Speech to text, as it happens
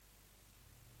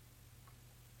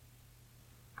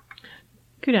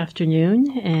Good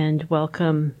afternoon, and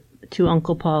welcome to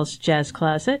Uncle Paul's Jazz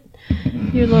Closet,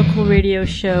 your local radio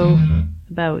show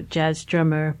about jazz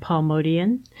drummer Paul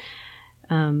Motian.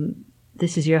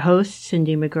 This is your host,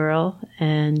 Cindy McGurl,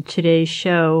 and today's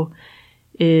show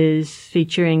is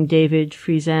featuring David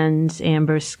Friesen's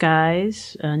Amber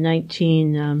Skies, a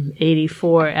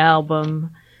 1984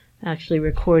 album, actually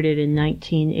recorded in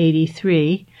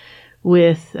 1983,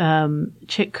 with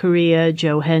Chick Corea,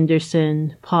 Joe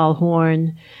Henderson, Paul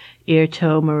Horn,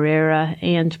 Airto Moreira,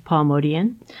 and Paul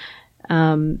Motian.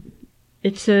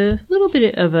 It's a little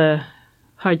bit of a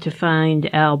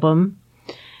hard-to-find album,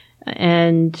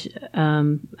 and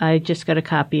I just got a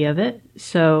copy of it.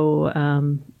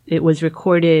 So it was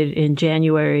recorded in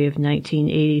January of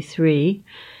 1983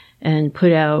 and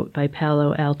put out by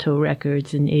Palo Alto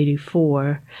Records in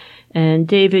 84. And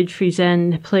David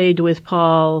Friesen played with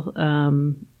Paul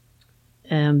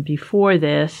before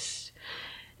this,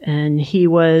 and he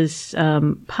was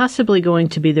possibly going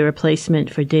to be the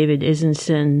replacement for David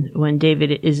Isenson when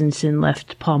David Isenson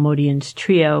left Paul Motian's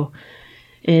trio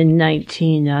in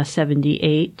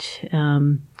 1978.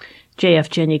 J.F.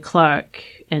 Jenny Clark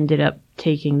ended up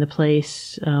taking the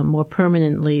place more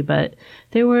permanently, but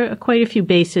there were quite a few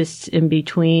bassists in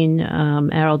between.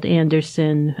 Harold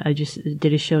Anderson, I just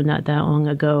did a show not that long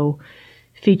ago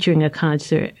featuring a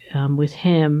concert with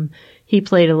him. He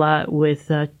played a lot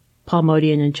with Paul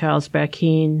Motian and Charles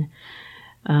Brackeen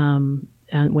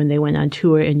when they went on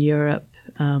tour in Europe.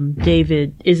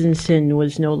 David Isenson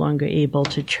was no longer able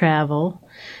to travel,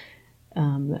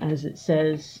 as it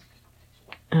says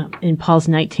in Paul's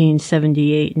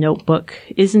 1978 notebook.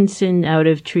 Isenson out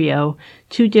of trio.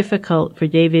 Too difficult for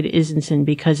David Isenson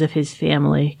because of his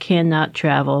family. Cannot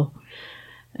travel.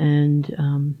 And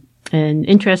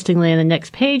interestingly, on the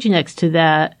next page next to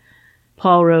that,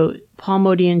 Paul wrote Paul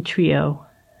Motian Trio,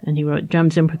 and he wrote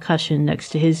drums and percussion next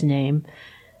to his name.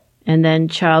 And then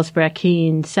Charles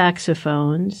Brackeen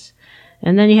saxophones.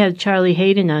 And then he had Charlie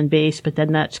Hayden on bass, but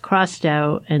then that's crossed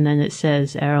out, and then it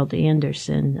says Harold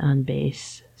Anderson on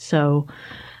bass. So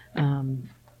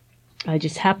I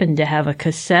just happened to have a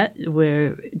cassette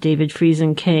where David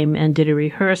Friesen came and did a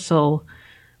rehearsal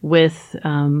with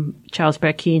Charles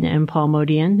Brackeen and Paul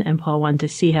Motian, and Paul wanted to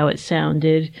see how it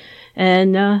sounded.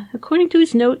 And according to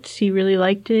his notes, he really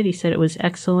liked it. He said it was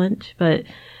excellent, but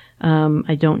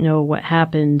I don't know what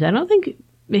happened. I don't think...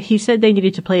 He said they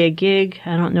needed to play a gig.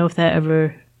 I don't know if that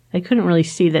ever... I couldn't really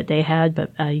see that they had,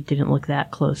 but I didn't look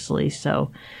that closely.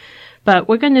 So, but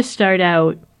we're going to start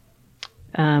out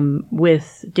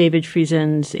with David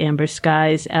Friesen's Amber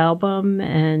Skies album,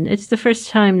 and it's the first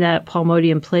time that Paul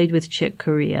Motian played with Chick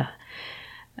Corea.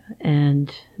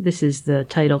 And this is the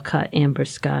title cut, Amber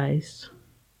Skies.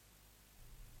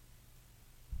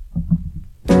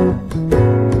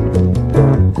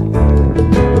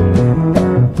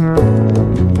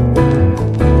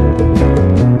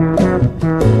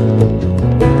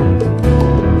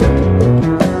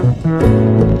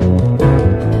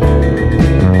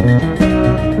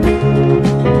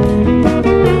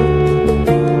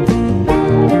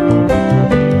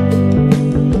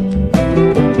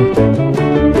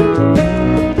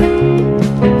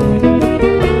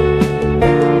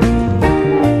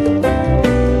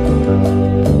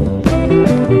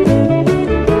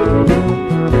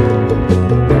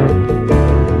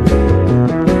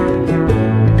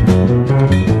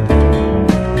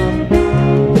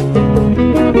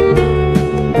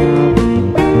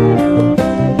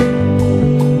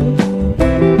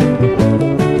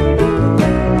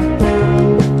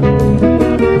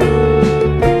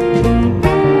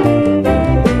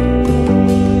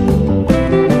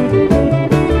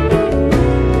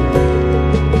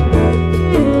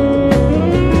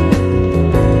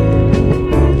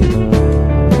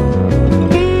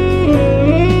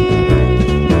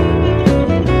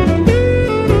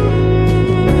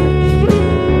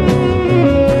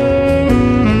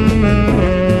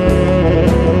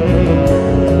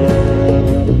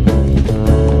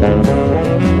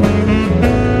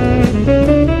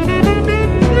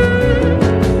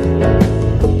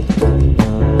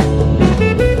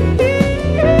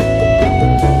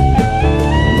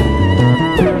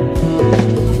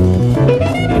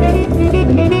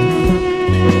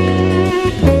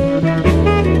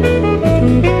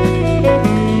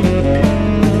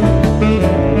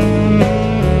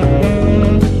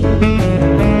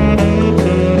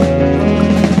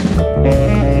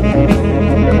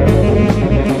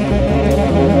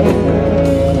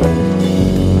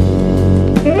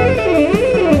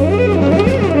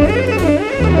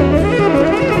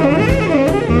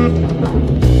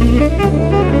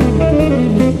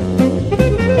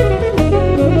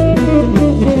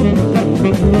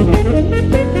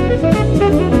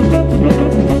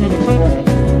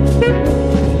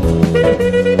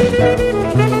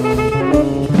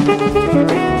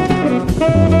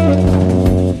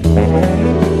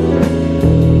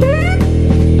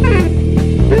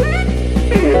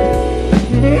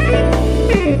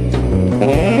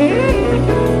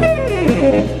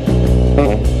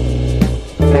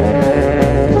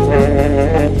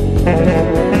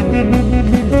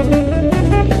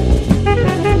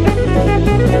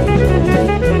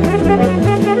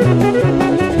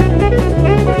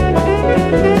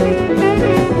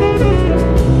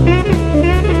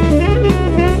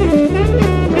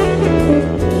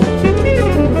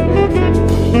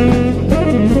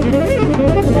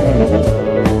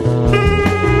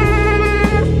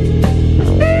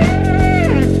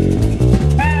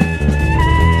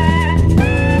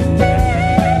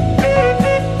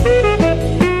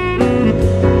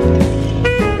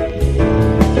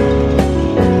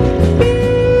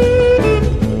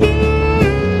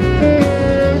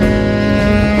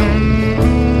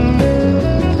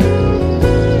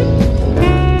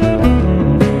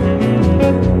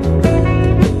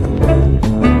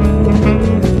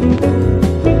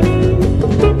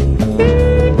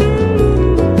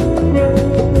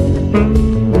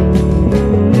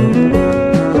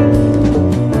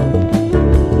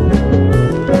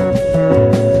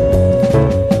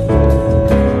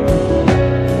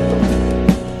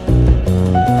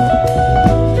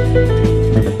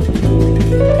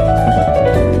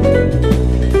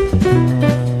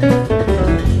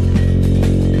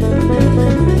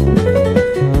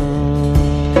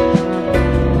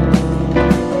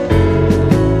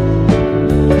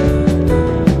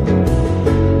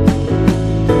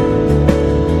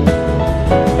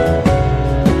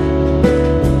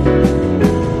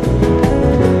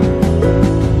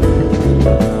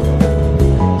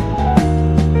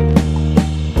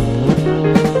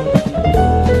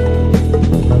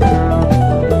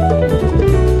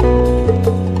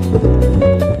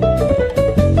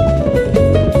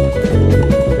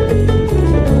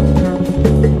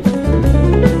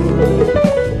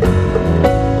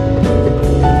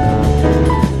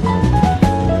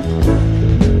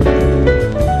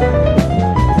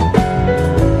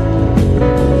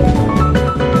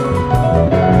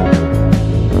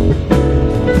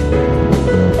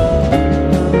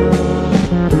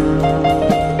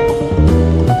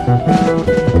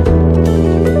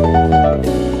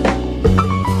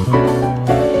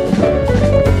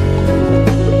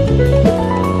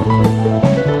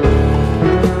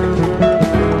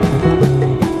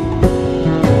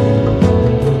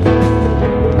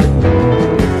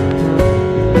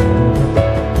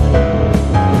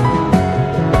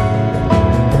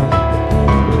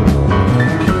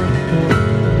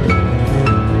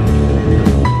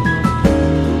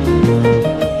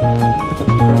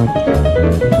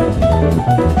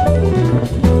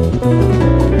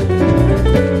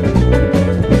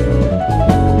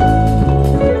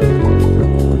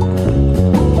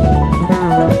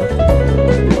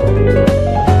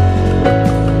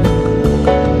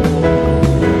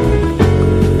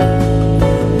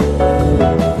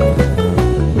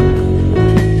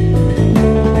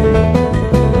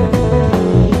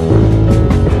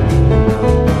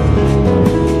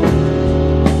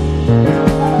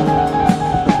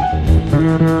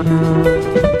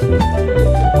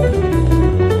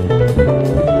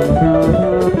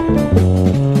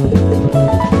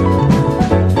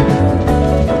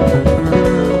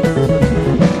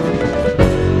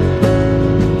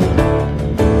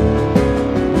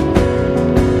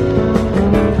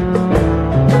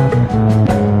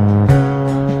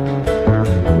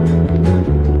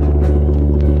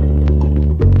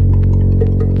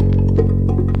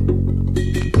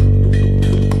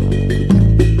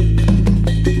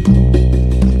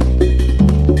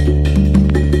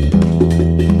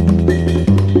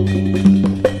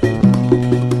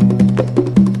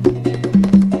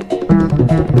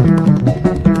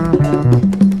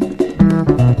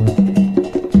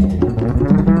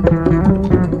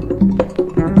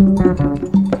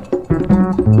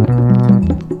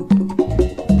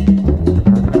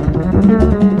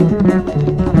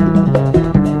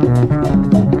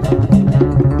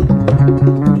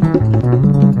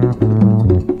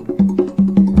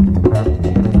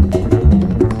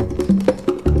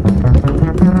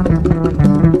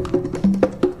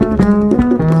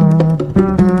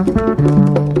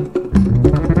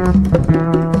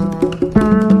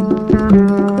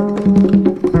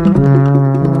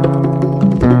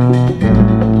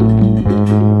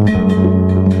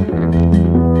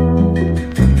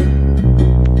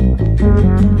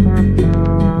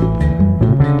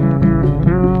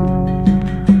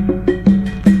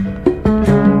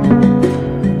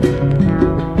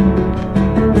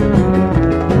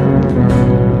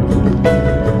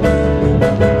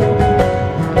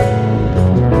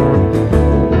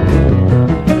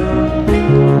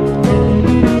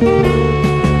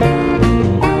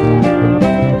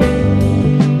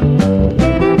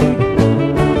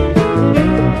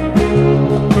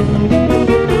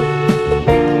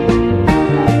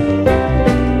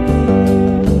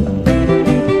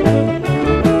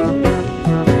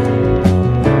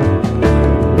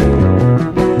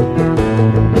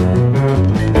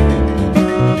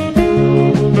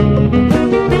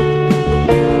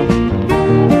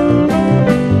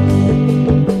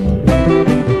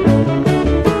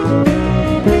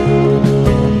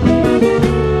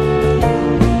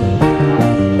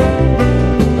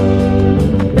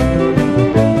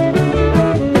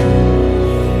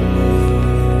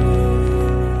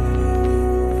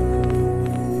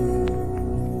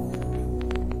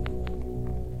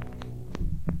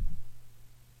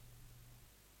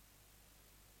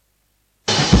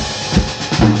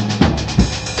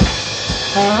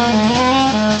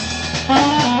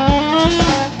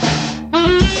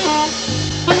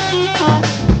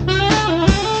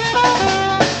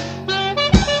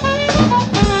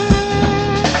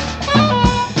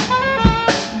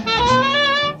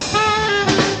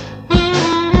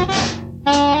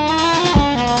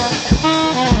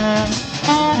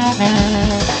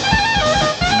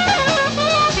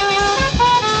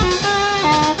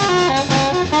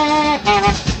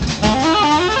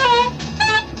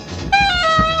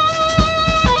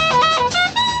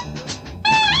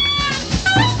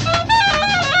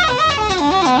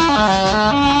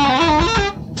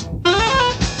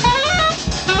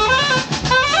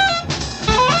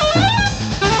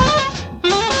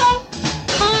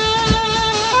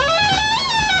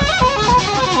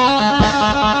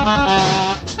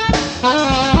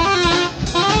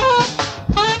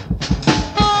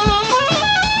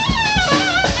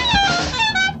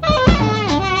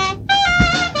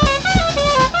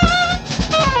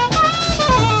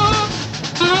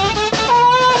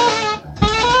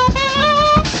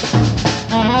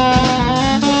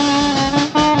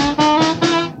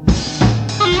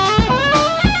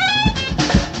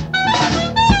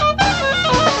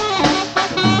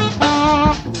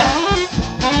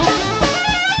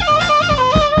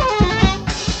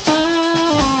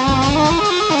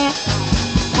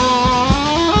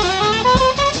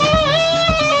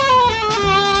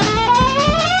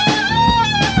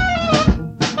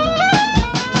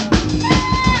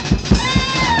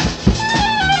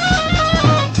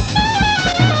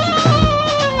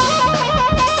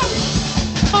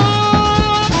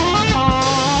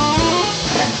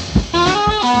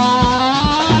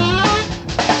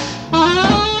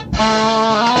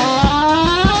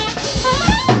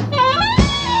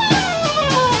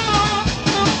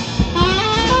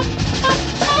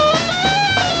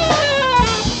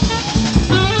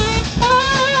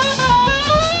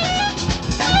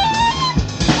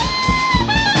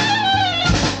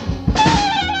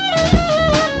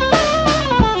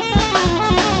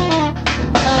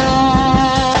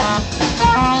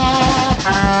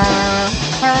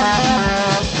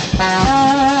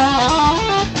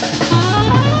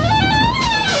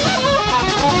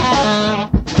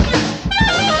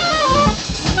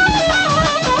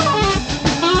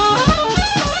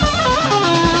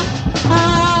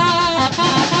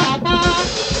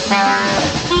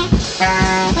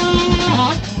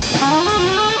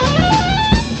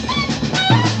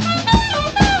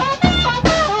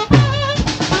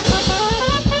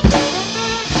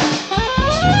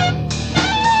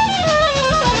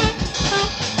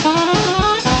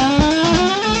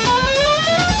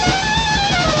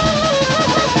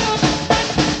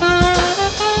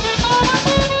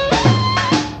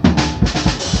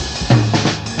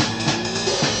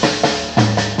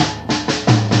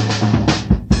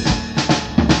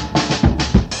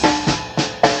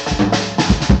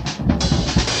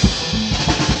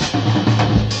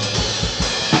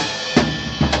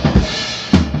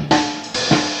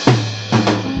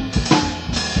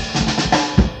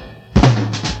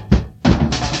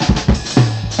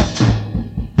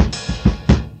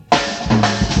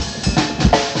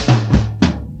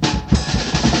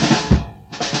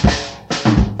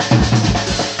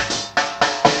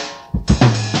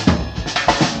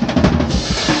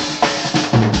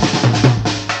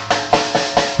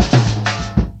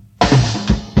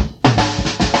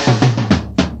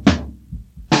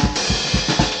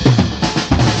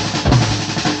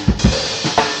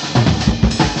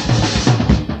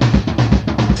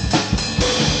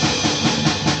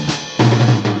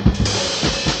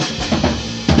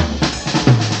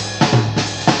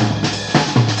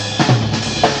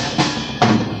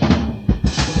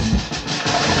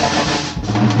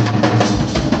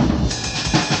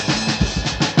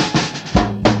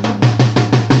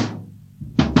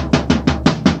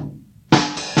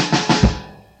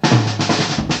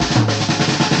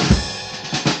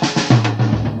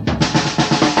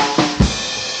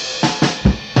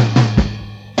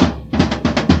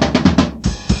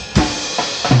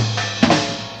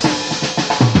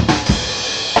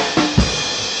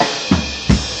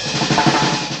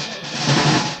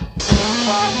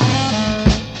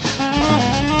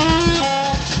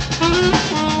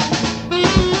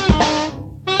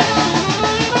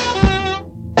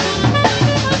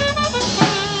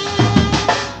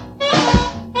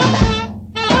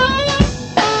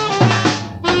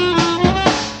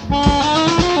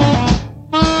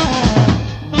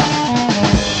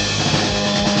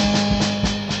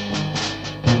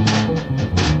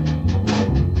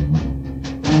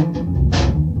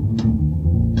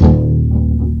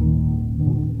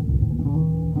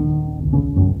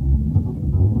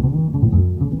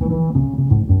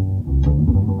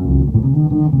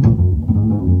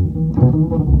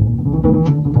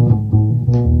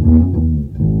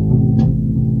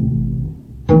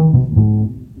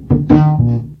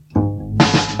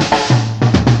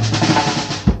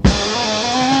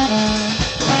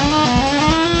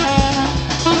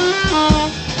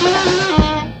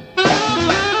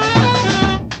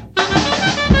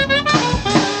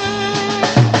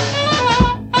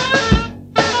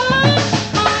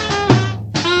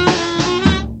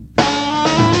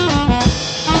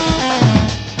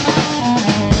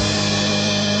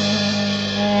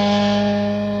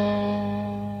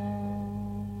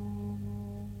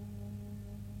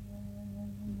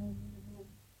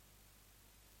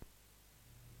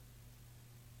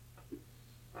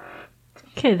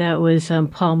 Okay, that was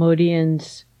Paul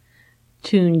Modian's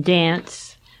tune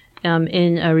Dance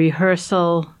in a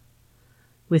rehearsal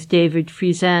with David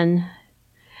Friesen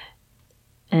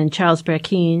and Charles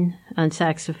Brackeen on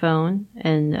saxophone.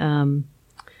 And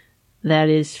that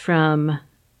is from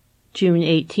June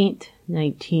 18th,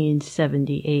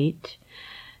 1978.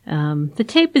 The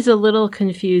tape is a little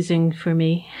confusing for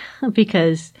me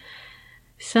because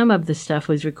some of the stuff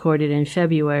was recorded in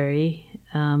February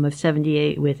of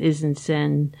 78 with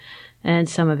Isenson, and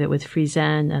some of it with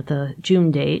Friesen at the June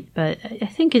date. But I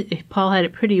think Paul had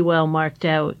it pretty well marked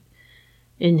out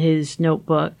in his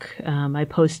notebook. I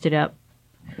posted up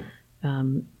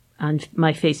on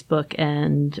my Facebook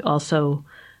and also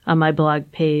on my blog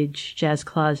page,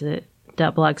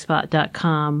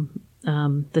 jazzcloset.blogspot.com,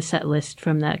 the set list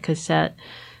from that cassette.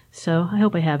 So I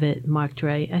hope I have it marked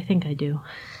right. I think I do.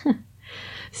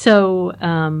 So,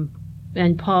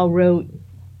 and Paul wrote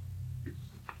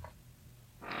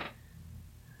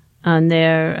on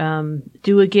there,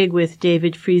 do a gig with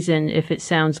David Friesen if it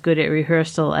sounds good at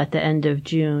rehearsal at the end of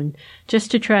June,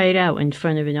 just to try it out in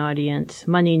front of an audience.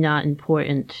 Money not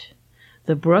important.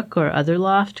 The Brook or other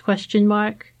loft, ?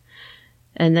 And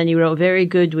then he wrote, very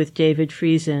good with David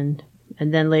Friesen.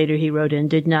 And then later he wrote in,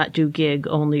 did not do gig,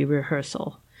 only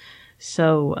rehearsal.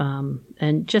 So,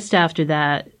 and just after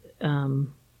that,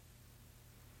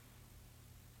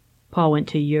 Paul went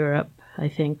to Europe, I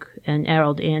think, and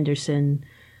Harold Anderson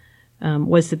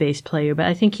was the bass player, but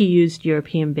I think he used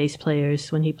European bass players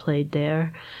when he played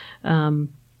there.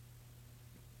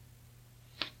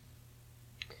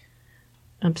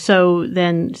 So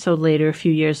later, a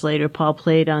few years later, Paul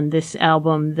played on this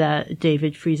album that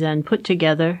David Friesen put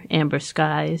together, Amber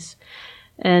Skies.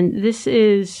 And this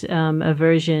is a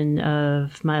version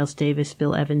of Miles Davis,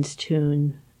 Bill Evans'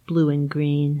 tune, Blue and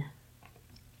Green.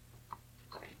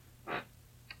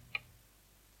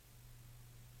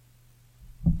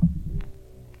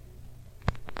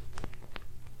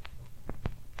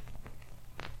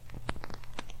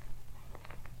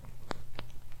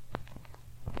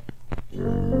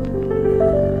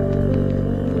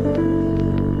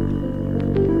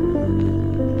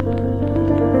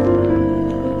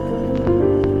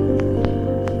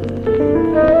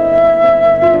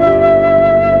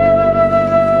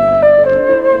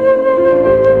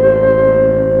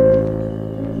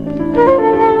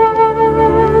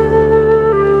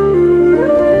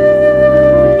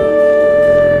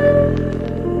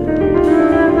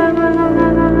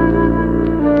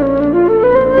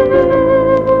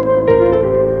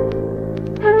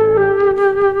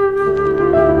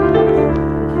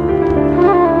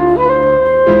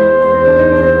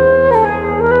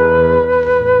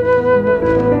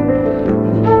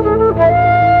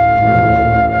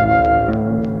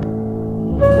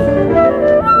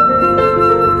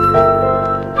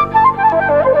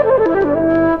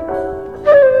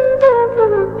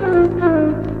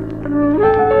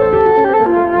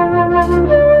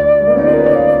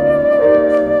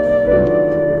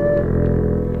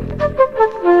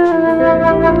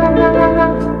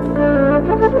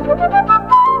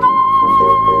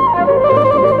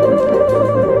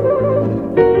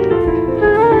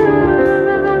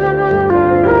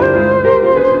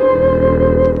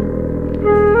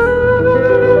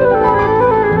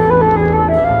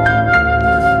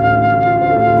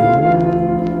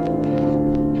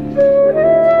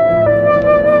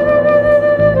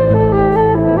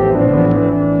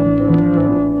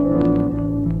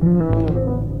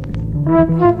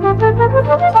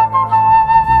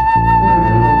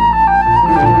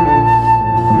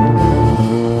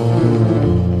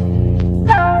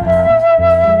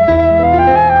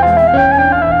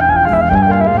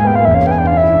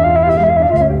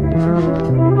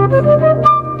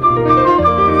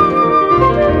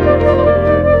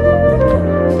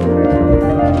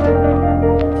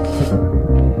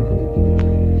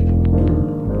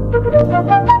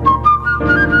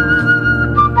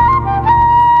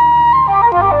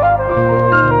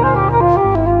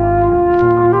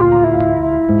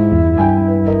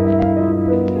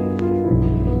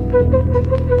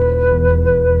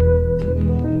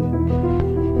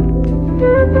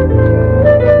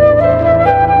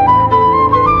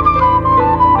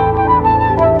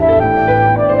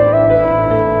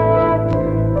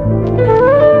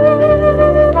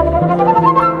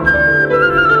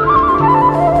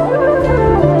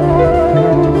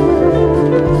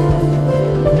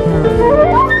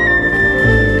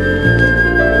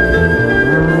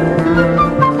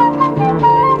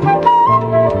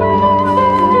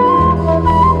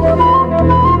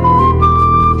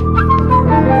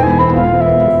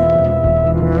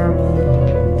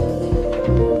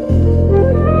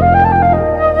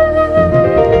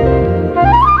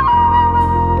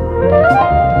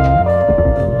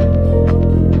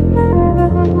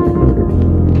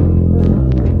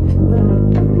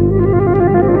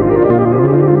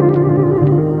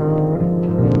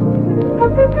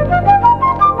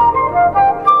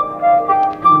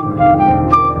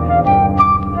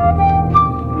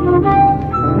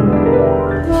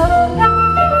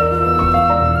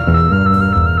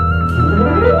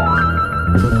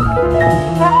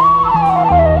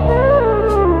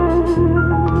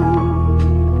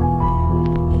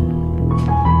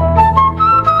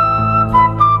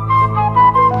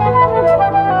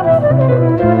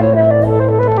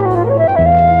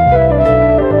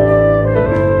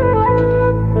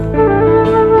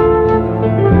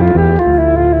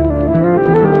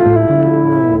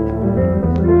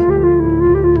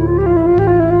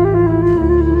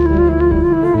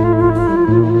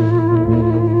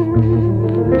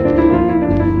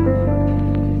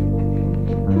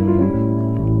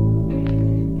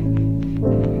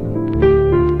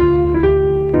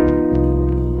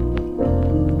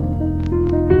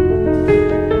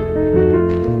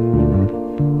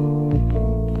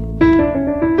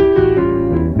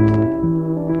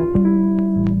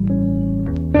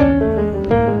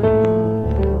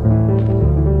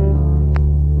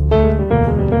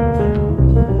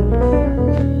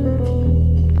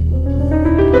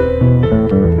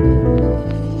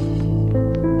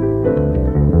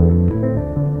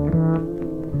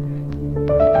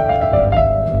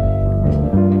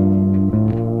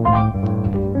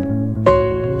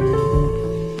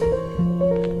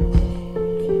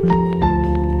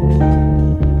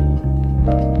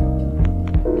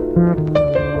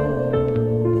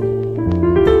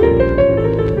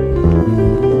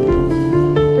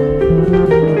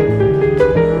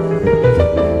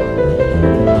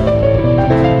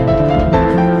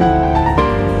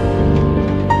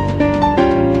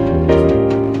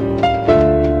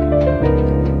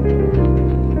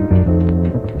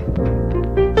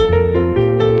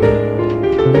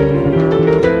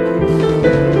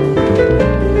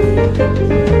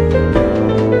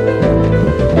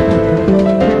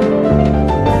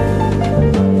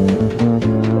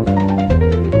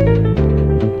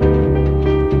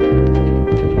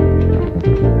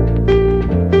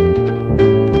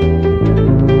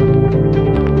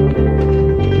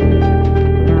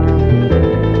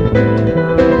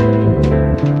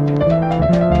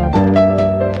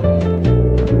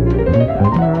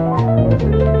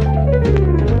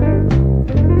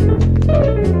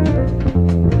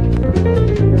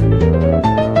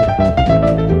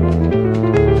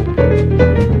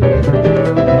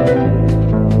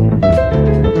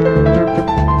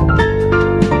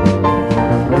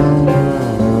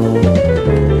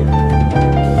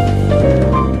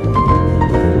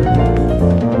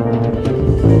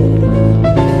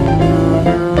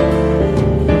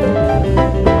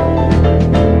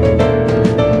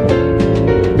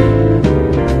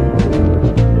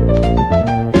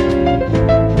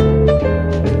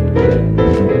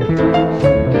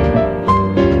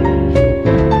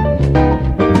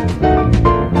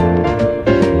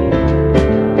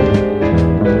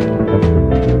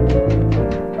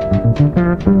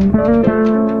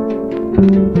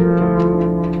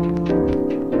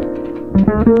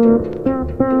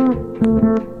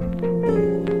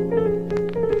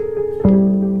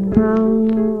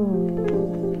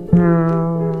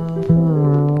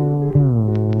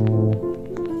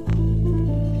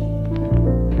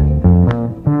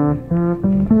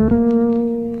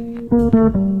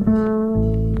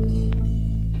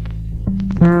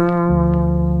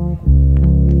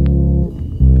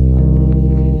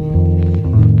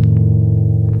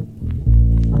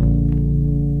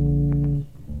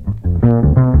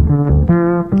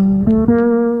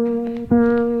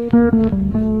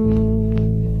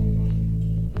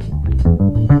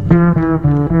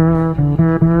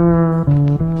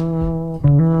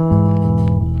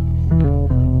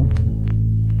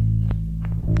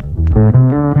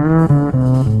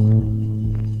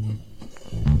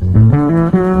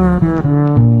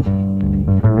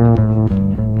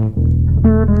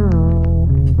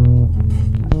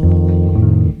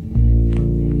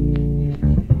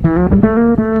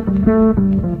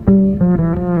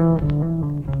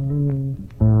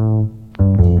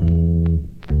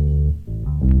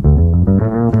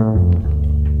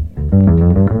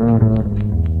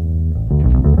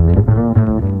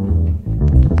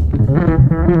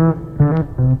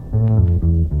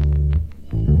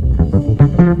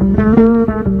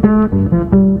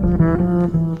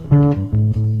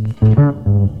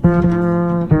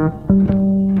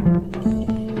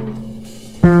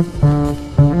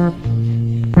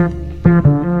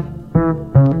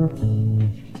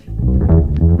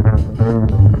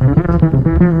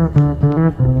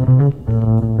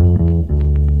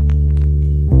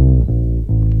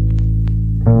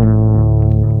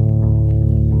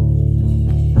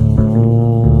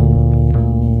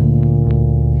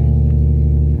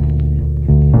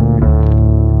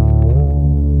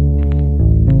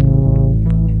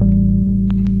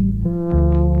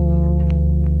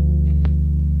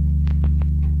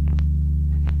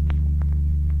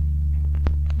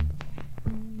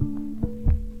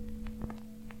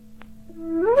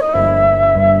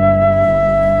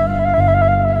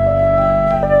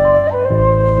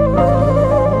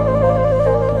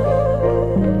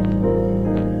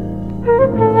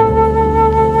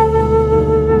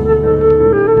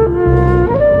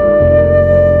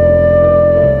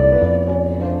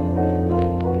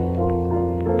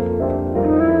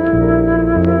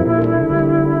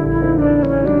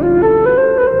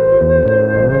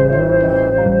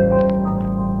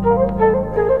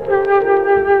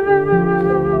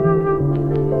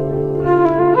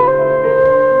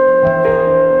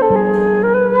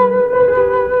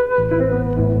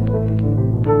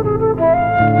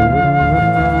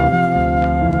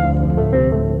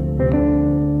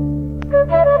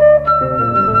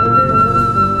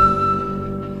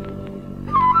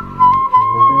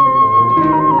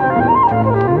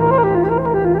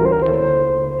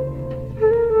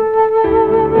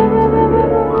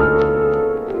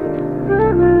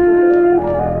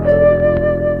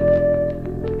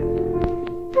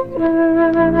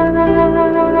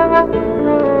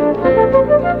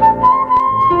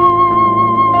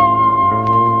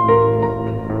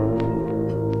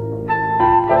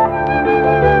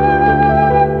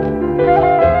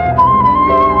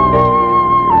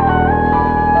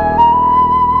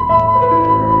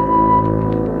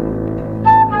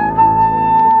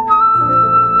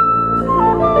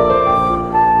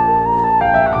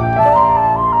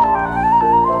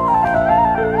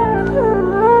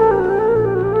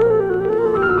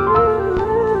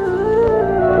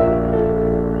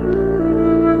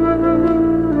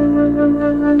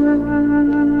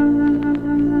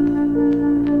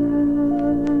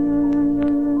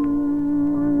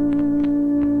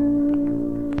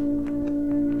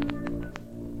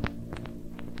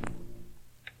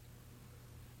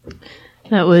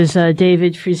 was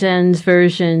David Frizen's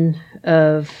version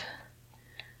of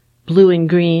Blue and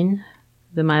Green,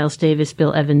 the Miles Davis,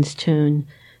 Bill Evans tune,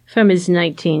 from his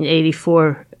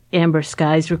 1984 Amber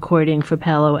Skies recording for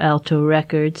Palo Alto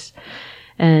Records.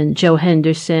 And Joe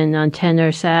Henderson on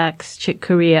tenor sax, Chick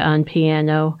Corea on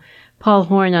piano, Paul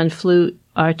Horn on flute,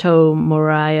 Arto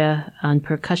Moraya on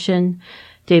percussion,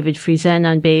 David Frizen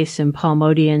on bass, and Paul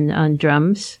Modian on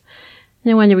drums.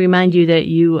 And I want to remind you that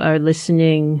you are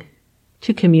listening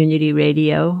to Community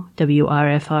Radio,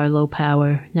 WRFR Low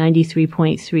Power,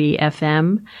 93.3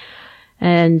 FM.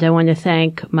 And I want to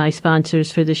thank my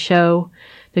sponsors for the show,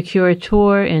 The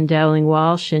Curator and Dowling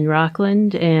Walsh in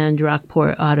Rockland and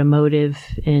Rockport Automotive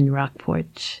in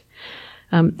Rockport.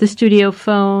 The studio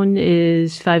phone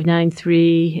is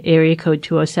 593, area code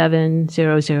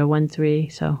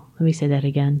 207-0013. So let me say that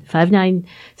again,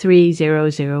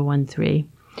 593-0013.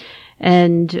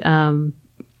 And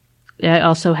I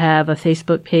also have a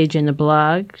Facebook page and a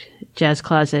blog,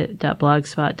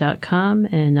 jazzcloset.blogspot.com,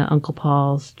 and Uncle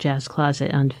Paul's Jazz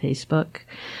Closet on Facebook.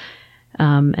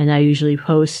 And I usually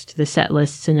post the set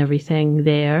lists and everything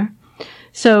there.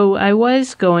 So I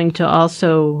was going to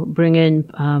also bring in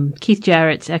Keith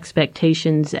Jarrett's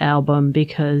Expectations album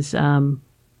because Airto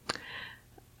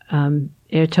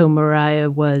Mariah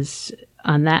was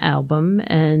on that album,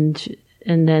 and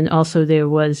then also there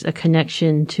was a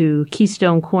connection to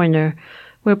Keystone Corner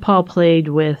where Paul played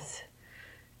with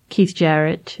Keith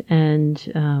Jarrett,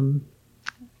 and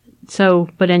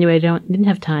but anyway, I didn't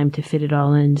have time to fit it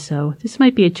all in, so this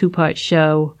might be a 2-part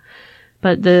show.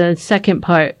 But the second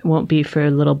part won't be for a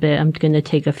little bit. I'm going to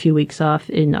take a few weeks off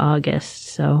in August.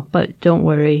 So, but don't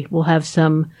worry. We'll have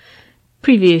some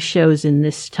previous shows in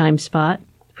this time spot,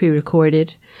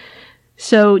 pre-recorded.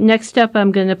 So next up,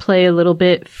 I'm going to play a little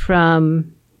bit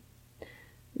from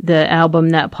the album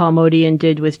that Paul Modian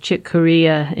did with Chick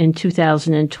Corea in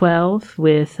 2012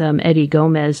 with Eddie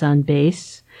Gomez on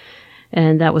bass.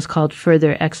 And that was called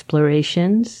Further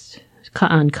Explorations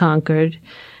on Concord.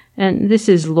 And this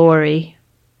is Lori.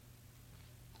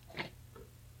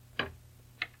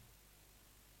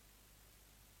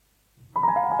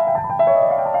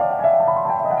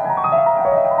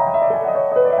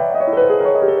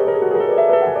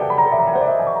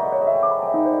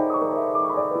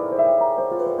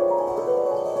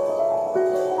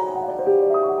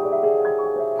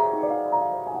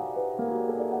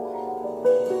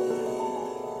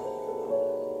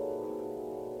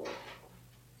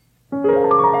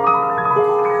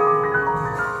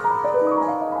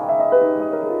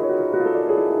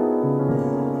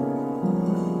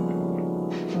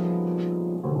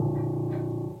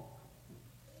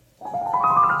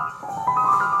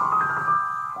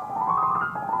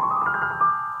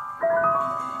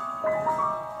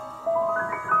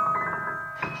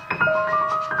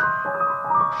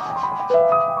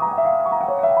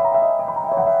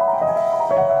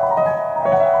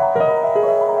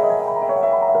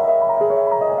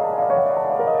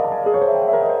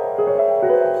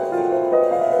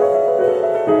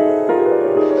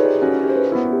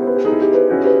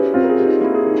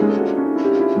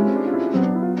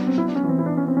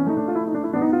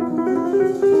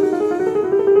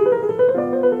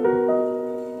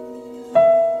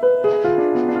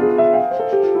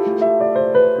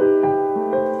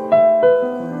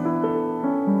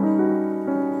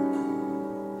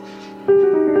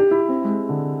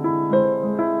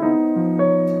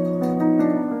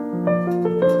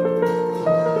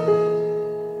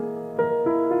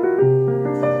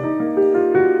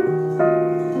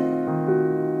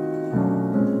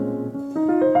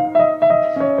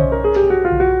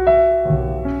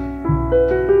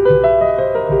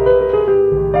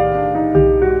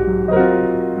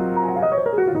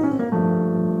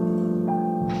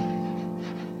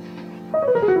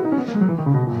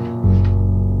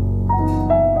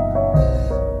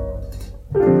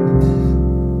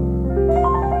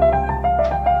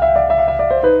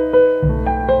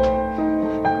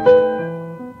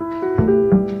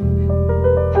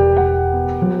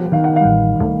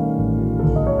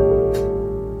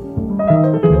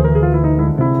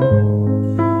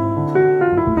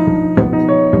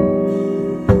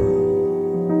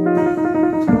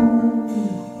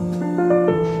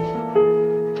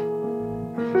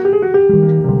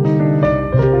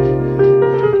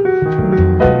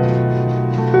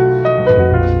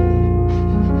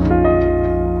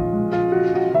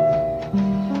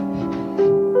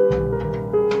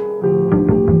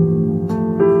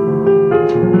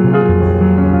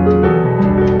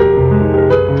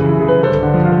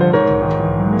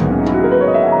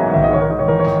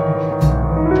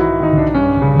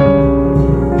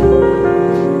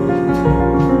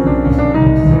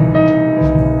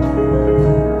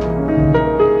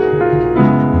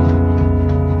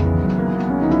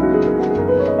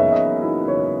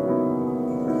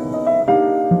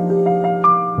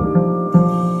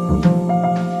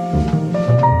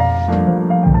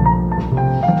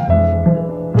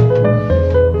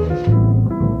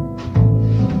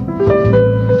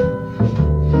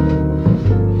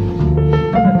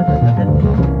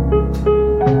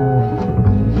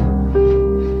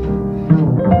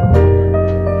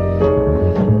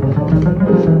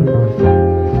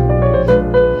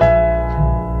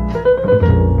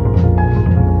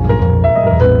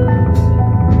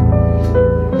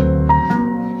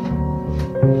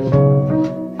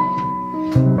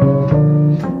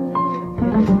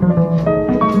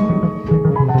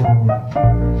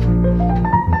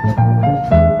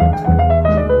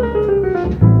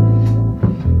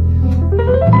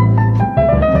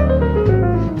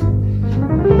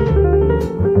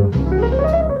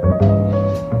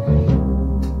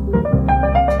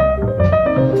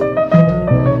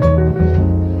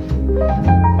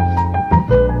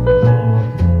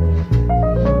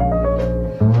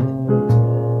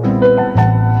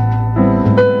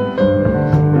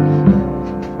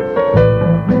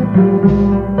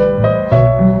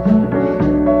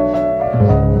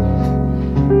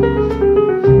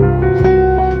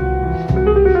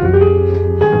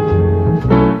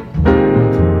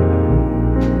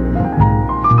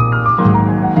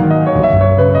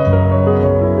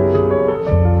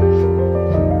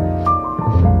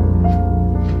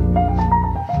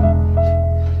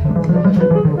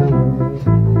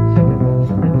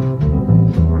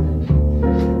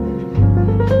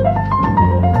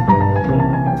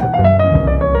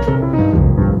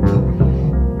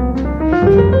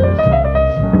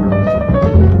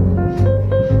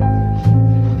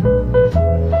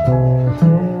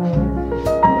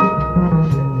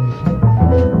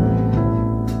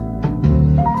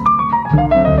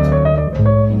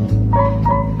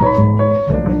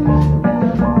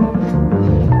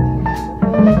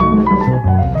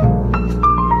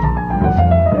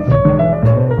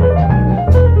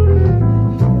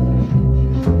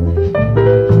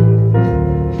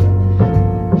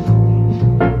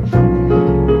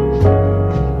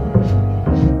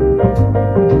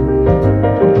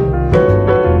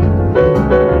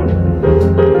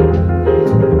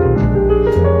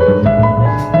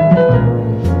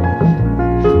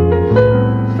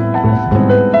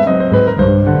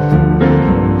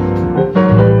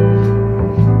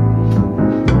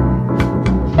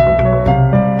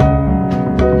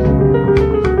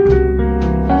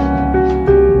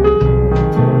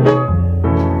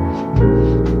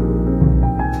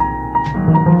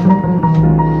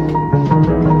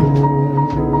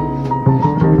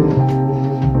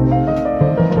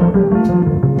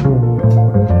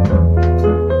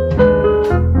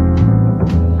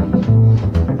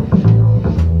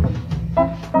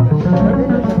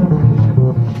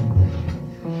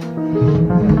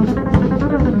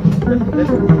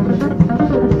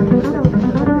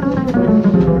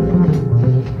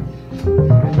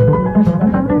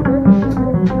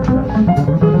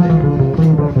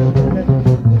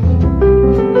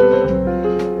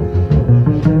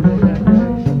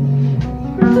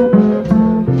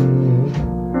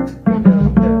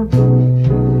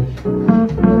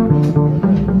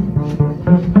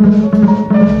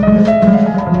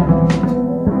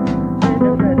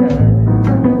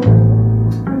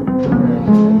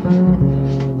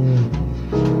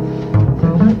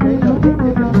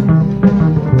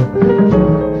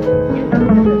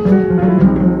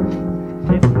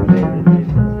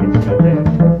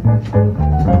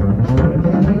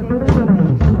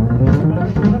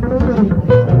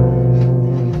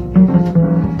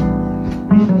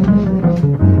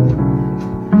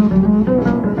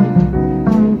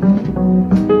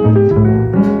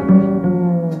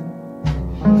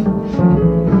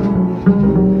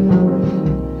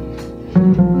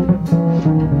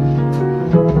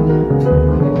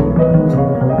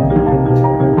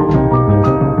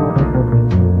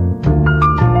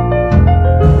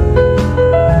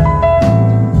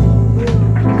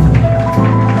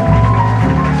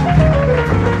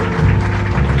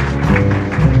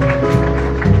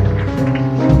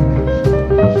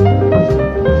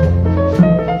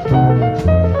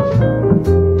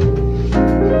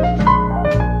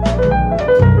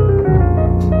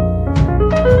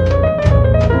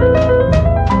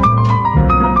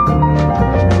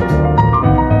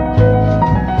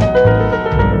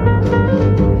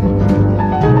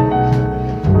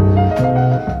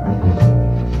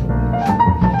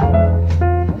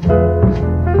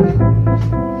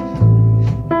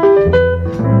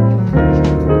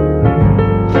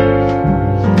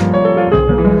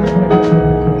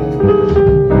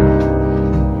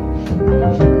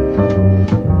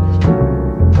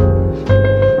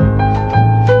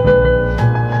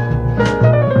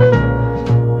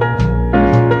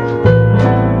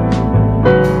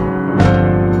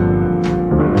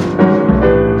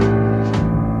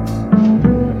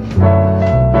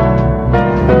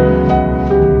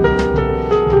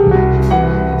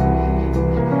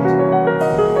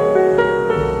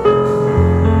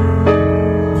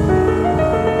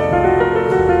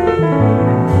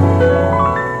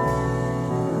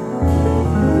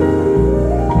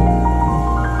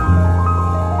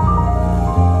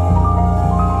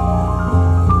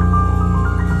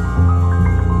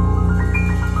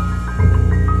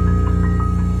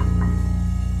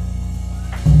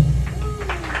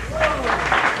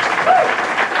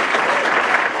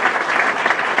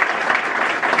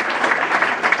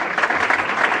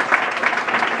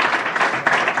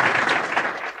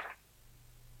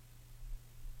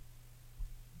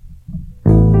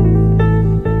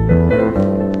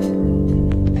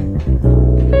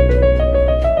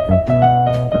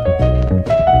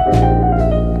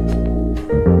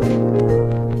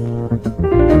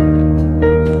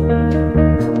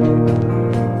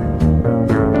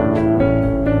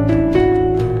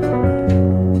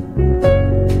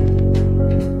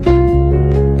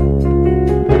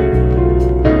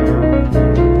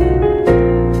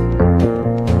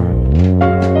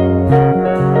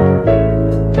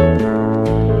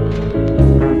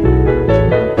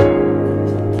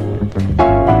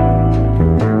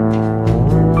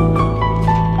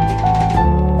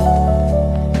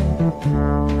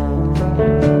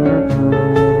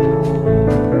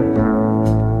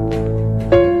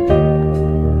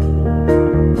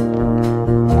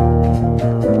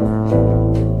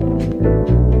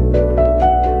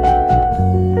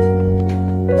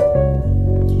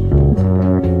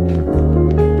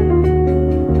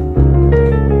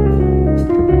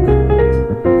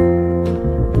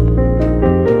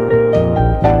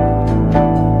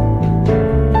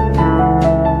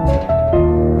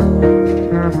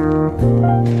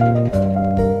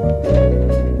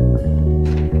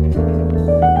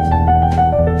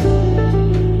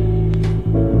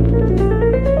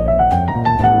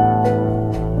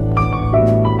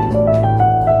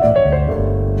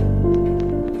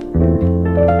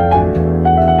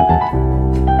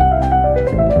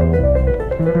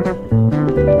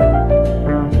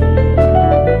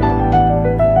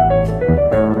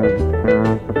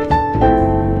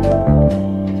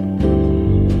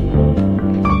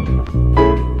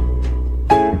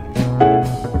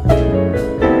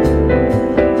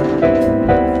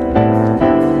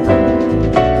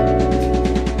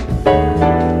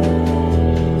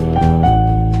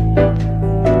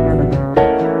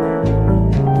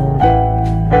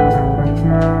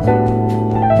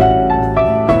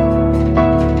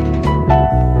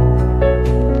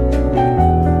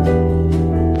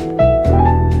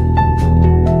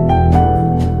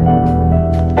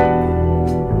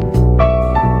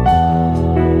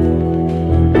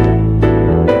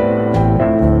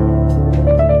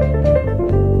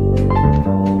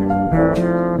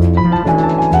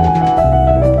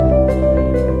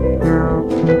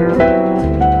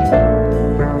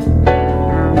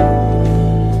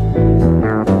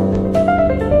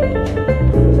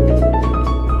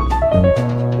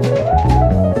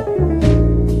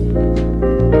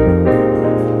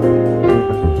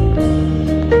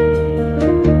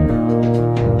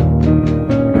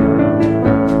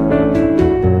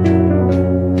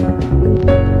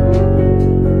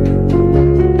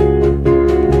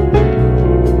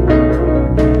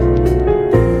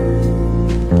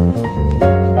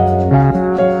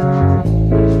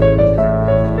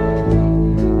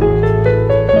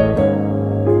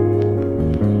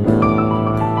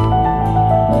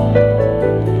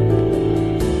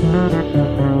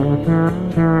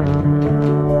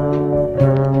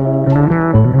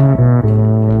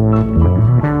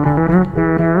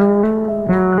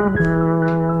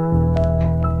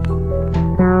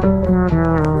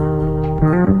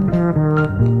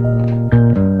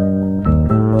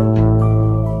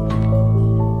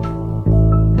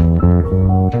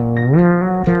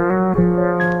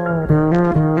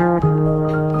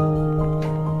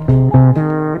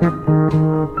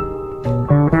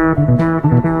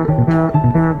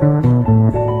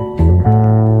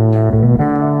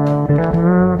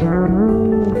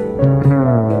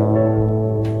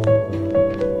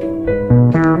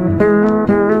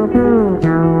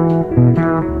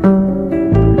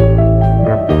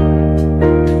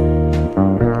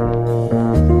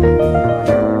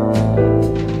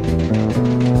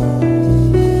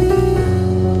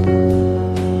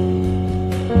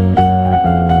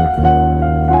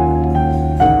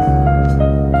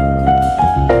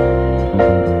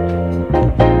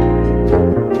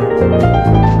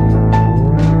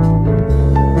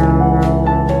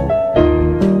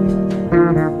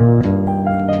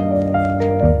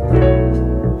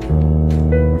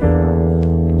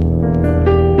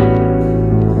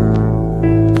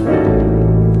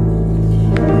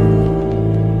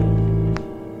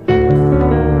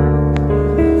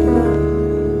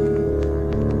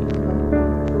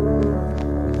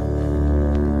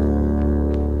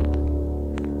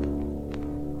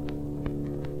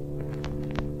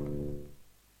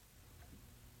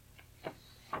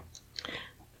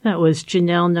 That was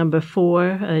Janelle number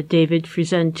 4, a David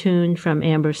Friesen tune from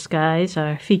Amber Skies,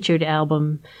 our featured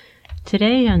album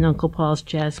today on Uncle Paul's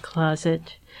Jazz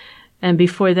Closet. And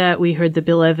before that, we heard the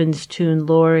Bill Evans tune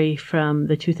Lori from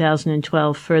the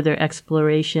 2012 Further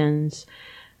Explorations,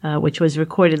 which was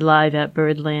recorded live at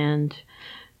Birdland.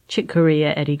 Chick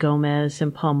Corea, Eddie Gomez,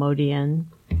 and Paul Motian.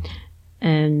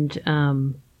 And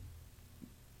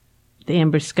the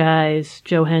Amber Skies,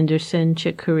 Joe Henderson,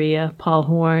 Chick Corea, Paul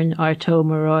Horn, Arto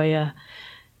Moroya,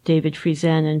 David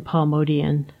Friesen, and Paul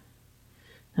Motian.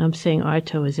 I'm saying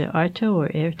Arto. Is it Arto or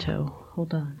Airto?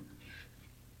 Hold on.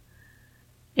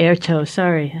 Airto,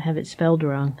 sorry, I have it spelled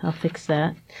wrong. I'll fix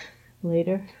that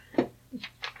later.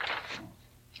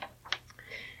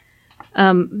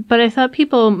 But I thought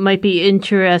people might be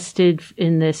interested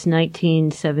in this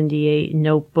 1978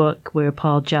 notebook where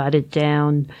Paul jotted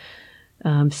down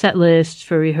set lists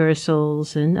for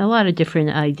rehearsals and a lot of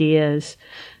different ideas.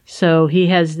 So he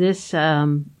has this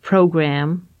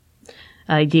program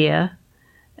idea,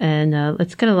 and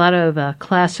let's get a lot of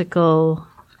classical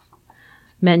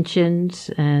mentions,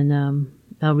 and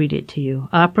I'll read it to you.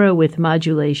 Opera with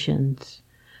modulations,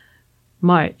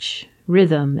 march,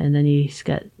 rhythm, and then he's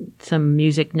got some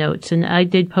music notes. And I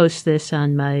did post this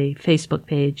on my Facebook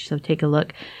page, so take a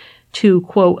look. To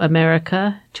quote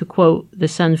America, to quote The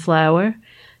Sunflower,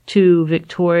 to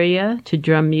Victoria, to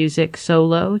drum music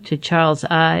solo, to Charles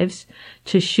Ives,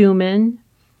 to Schumann,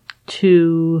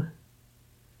 to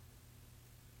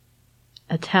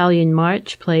Italian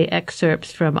March, play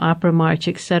excerpts from Opera March,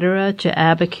 etc., to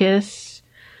Abacus,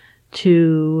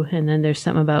 to, and then there's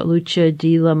something about Lucia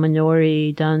di La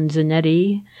Minori Don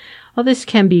Zanetti. All this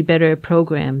can be better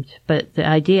programmed, but the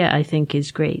idea, I think,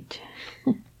 is great.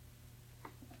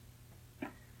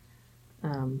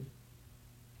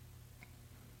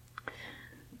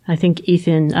 I think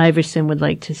Ethan Iverson would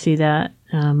like to see that.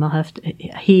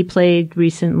 He played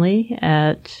recently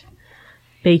at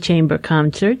Bay Chamber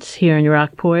Concerts here in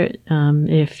Rockport.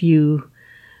 If you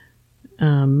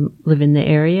live in the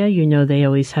area, you know they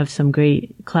always have some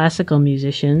great classical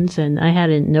musicians, and I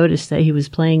hadn't noticed that he was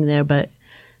playing there, but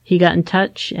he got in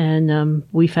touch, and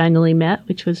we finally met,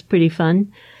 which was pretty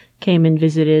fun. Came and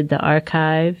visited the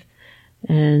archive,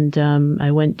 and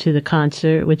I went to the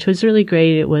concert, which was really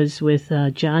great. It was with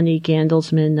Johnny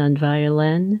Gandelsman on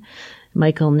violin,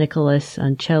 Michael Nicholas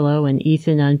on cello, and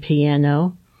Ethan on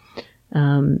piano.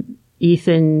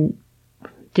 Ethan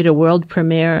did a world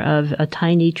premiere of a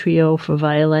tiny trio for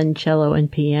violin, cello,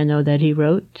 and piano that he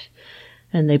wrote.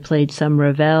 And they played some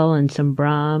Ravel and some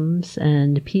Brahms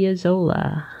and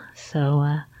Piazzolla.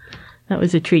 So that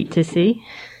was a treat to see.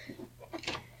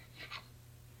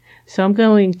 So I'm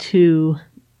going to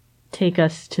take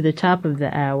us to the top of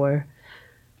the hour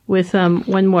with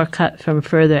one more cut from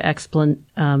Further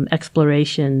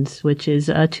Explorations, which is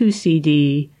a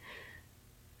 2-CD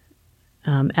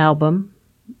album.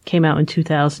 Came out in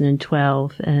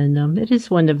 2012, and it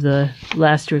is one of the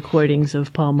last recordings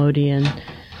of Paul Motian.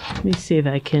 Let me see if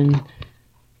I can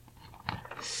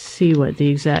see what the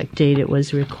exact date it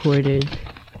was recorded.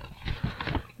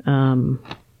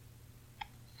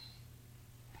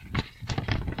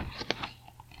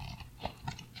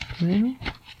 Well,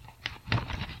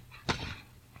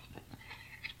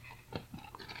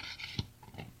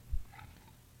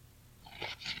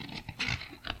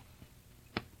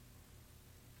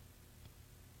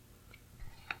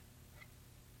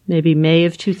 maybe May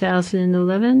of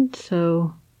 2011.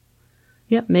 So,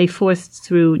 yep, May 4th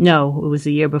through, no, it was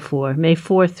the year before. May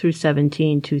 4th through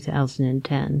 17,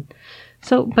 2010.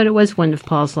 So, but it was one of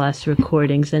Paul's last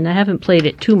recordings, and I haven't played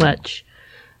it too much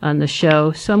on the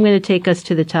show. So I'm going to take us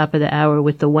to the top of the hour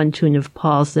with the one tune of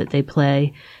Paul's that they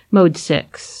play, Mode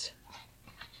 6.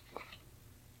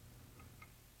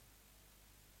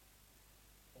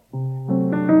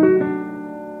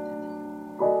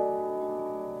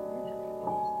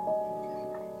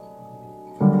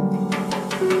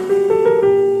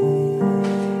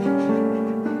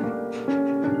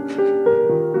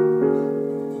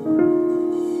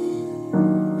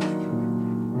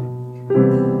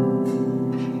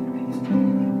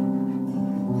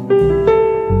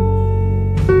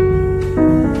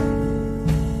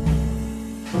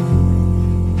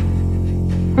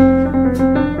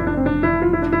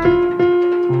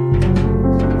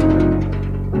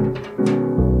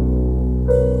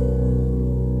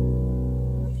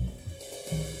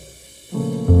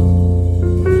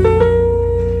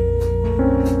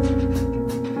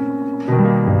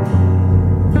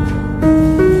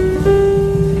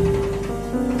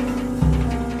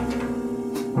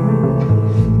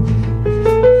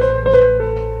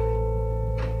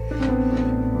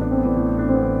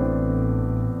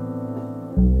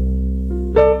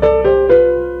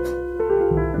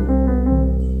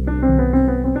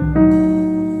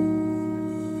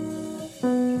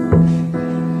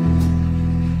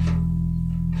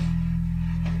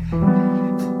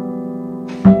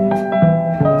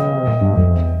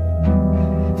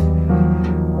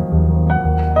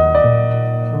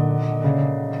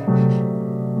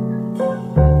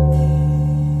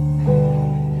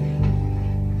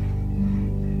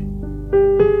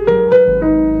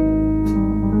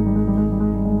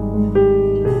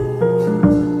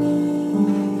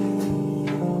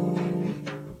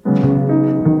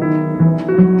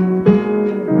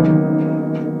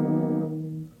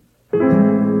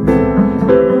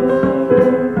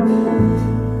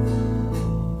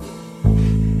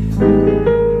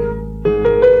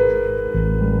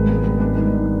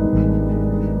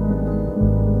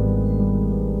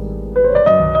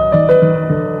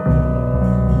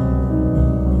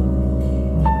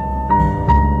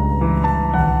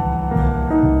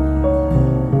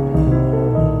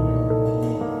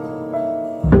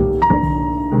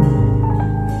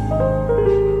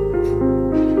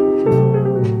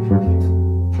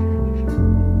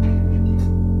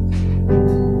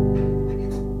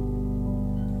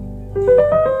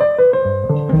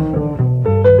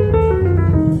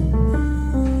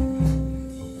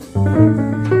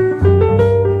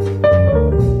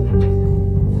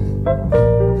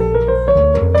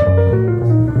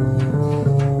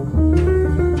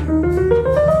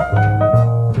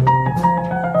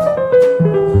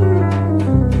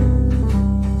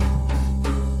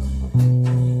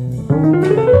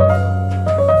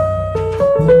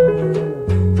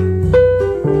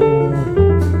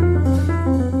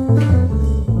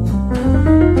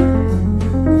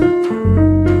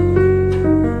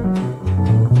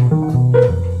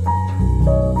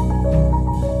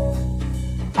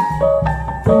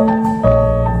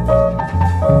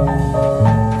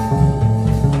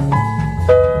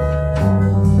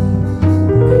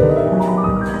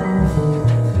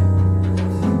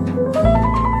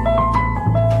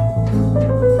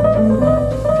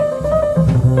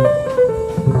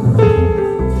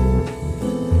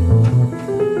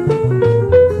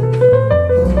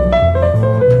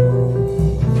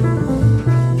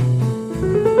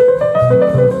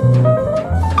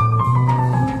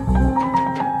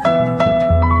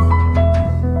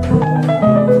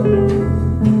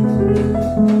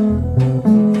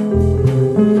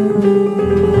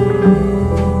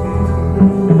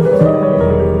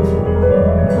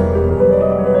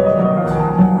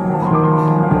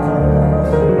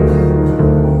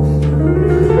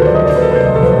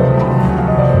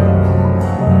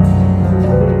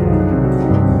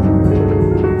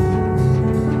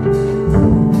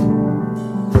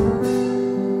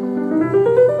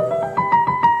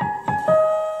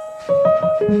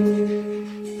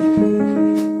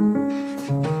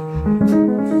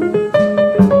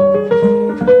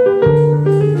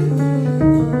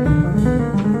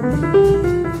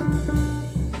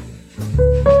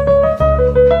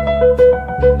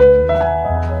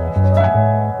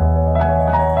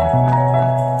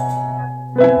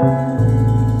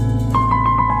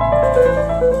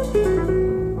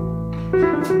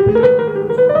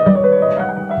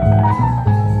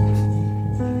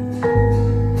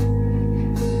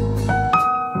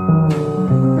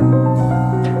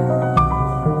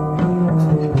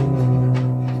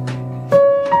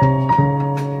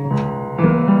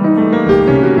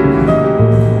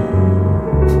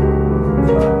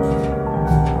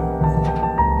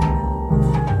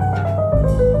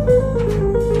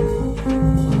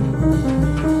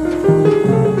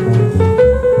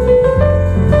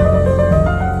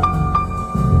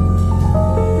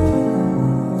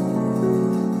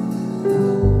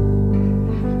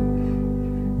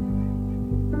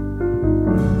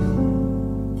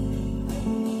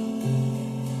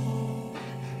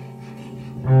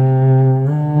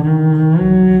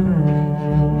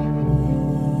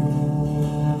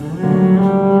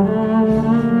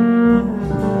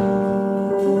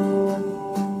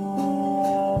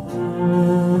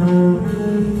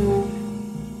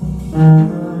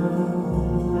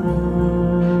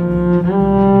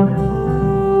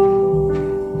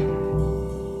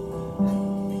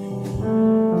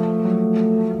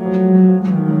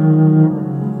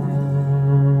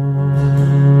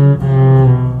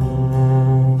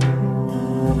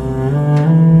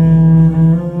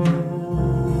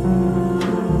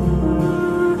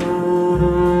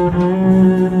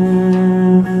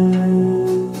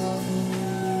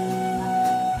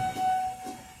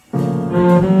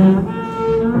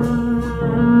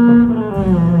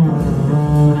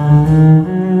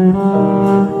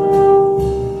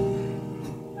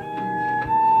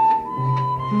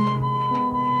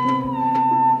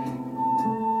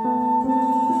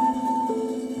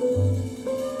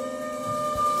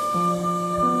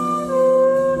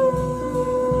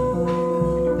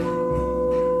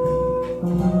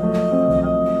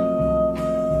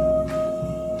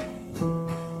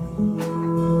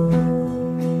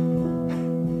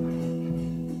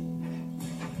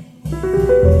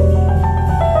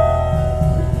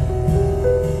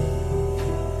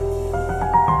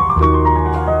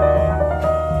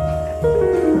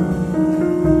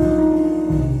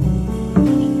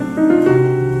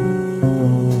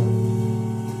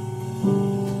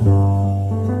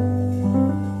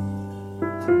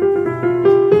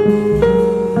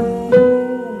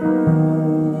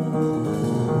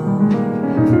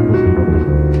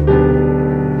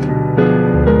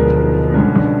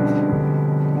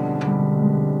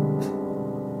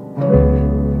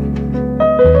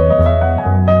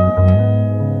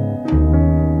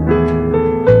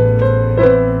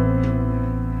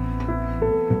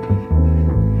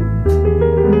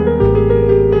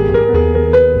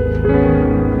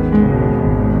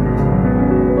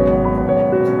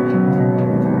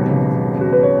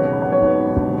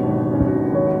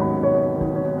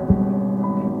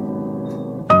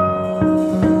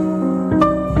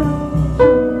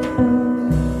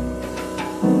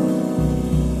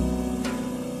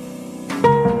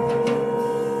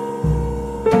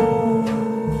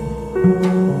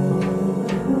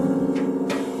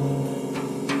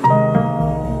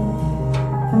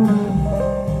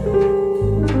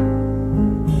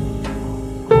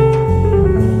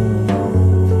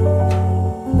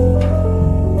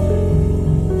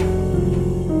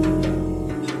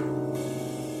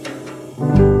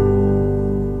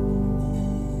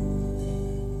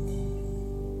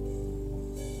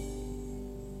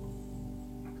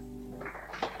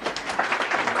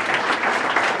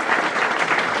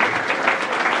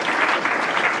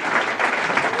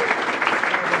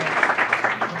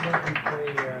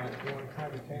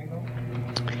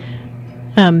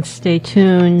 Stay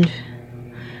tuned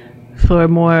for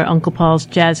more Uncle Paul's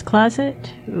Jazz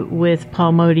Closet with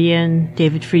Paul Motian,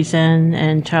 David Friesen,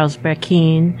 and Charles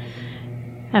Brackeen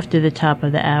after the top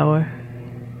of the hour.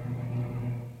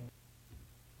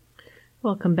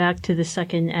 Welcome back to the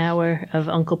second hour of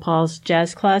Uncle Paul's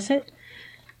Jazz Closet.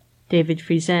 David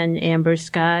Friesen, Amber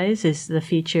Skies is the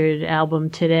featured album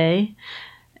today.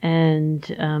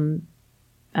 And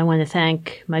I want to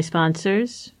thank my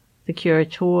sponsors, The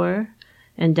Curator,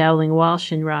 and Dowling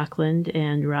Walsh in Rockland,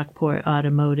 and Rockport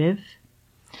Automotive.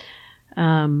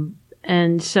 And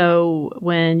so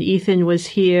when Ethan was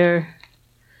here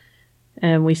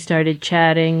and we started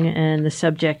chatting and the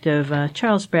subject of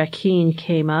Charles Brackeen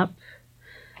came up,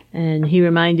 and he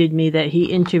reminded me that he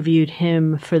interviewed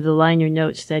him for the liner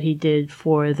notes that he did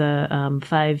for the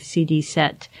 5 CD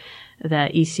set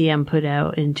that ECM put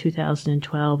out in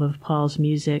 2012 of Paul's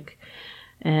music.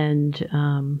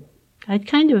 And I'd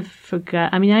kind of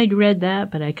forgot, I'd read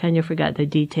that, but I kind of forgot the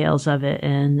details of it.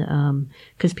 And,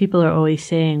 cause people are always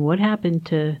saying, what happened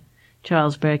to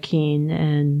Charles Brackeen?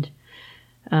 And,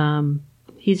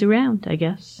 he's around, I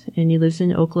guess. And he lives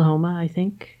in Oklahoma, I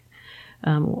think.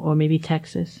 Or maybe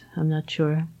Texas. I'm not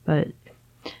sure. But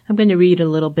I'm going to read a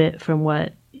little bit from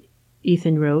what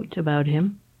Ethan wrote about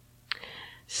him.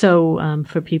 So,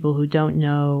 for people who don't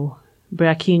know,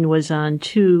 Brackeen was on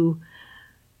 2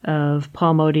 of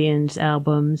Paul Motian's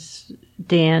albums,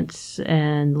 Dance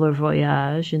and Le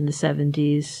Voyage in the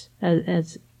 70s.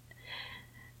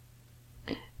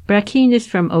 Brackeen is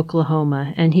from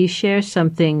Oklahoma, and he shares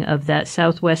something of that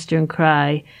southwestern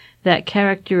cry that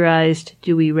characterized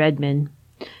Dewey Redman.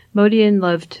 Motian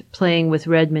loved playing with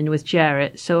Redman with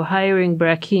Jarrett, so hiring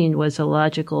Brackeen was a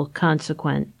logical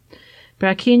consequence.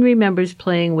 Brackeen remembers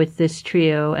playing with this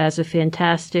trio as a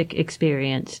fantastic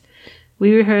experience.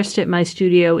 We rehearsed at my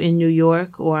studio in New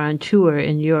York or on tour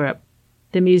in Europe.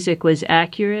 The music was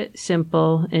accurate,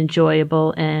 simple,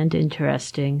 enjoyable, and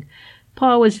interesting.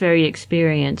 Paul was very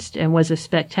experienced and was a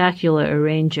spectacular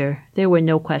arranger. There were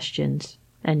no questions."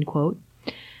 End quote.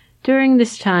 During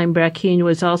this time, Brackeen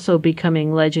was also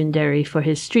becoming legendary for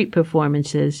his street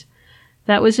performances.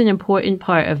 That was an important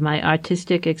part of my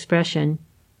artistic expression.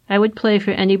 I would play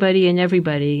for anybody and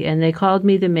everybody, and they called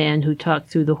me the man who talked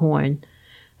through the horn.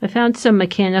 I found some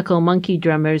mechanical monkey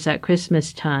drummers at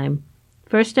Christmas time.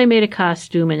 First I made a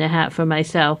costume and a hat for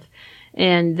myself,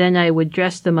 and then I would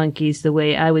dress the monkeys the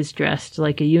way I was dressed,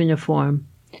 like a uniform.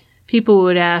 People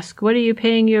would ask, "What are you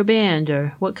paying your band?"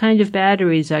 or "What kind of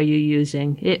batteries are you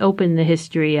using?" It opened the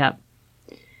history up.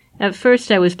 At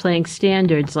first I was playing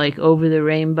standards like Over the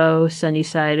Rainbow, Sunny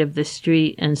Side of the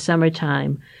Street, and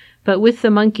Summertime, but with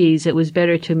the monkeys it was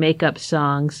better to make up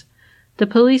songs. The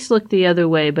police looked the other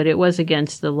way, but it was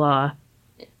against the law.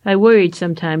 I worried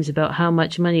sometimes about how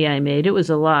much money I made. It was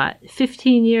a lot.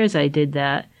 15 years I did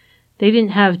that. They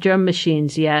didn't have drum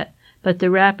machines yet, but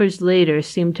the rappers later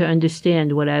seemed to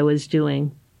understand what I was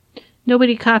doing.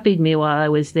 Nobody copied me while I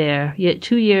was there, yet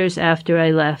 2 years after I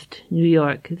left New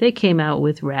York, they came out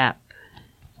with rap.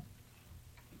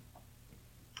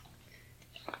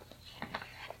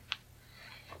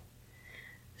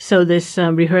 So this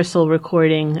rehearsal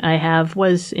recording I have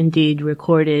was indeed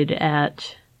recorded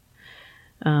at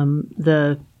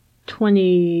the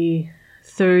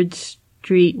 23rd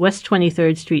Street, West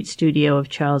 23rd Street studio of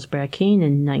Charles Brackeen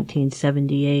in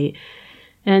 1978.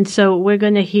 And so we're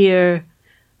going to hear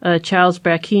a Charles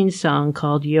Brackeen song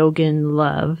called Yogin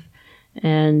Love.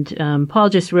 And Paul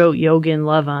just wrote Yogin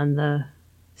Love on the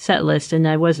set list, and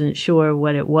I wasn't sure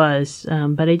what it was.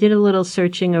 But I did a little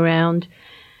searching around,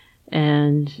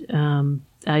 and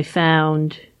I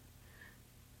found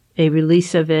a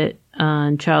release of it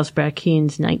on Charles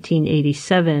Brackeen's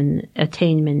 1987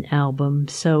 Attainment album.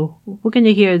 So we're going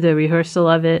to hear the rehearsal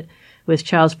of it with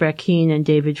Charles Brackeen and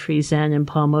David Friesen and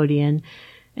Paul Motian.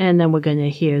 And then we're going to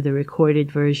hear the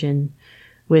recorded version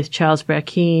with Charles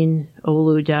Brackeen,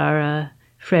 Olu Dara,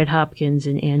 Fred Hopkins,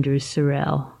 and Andrew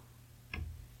Sorrell.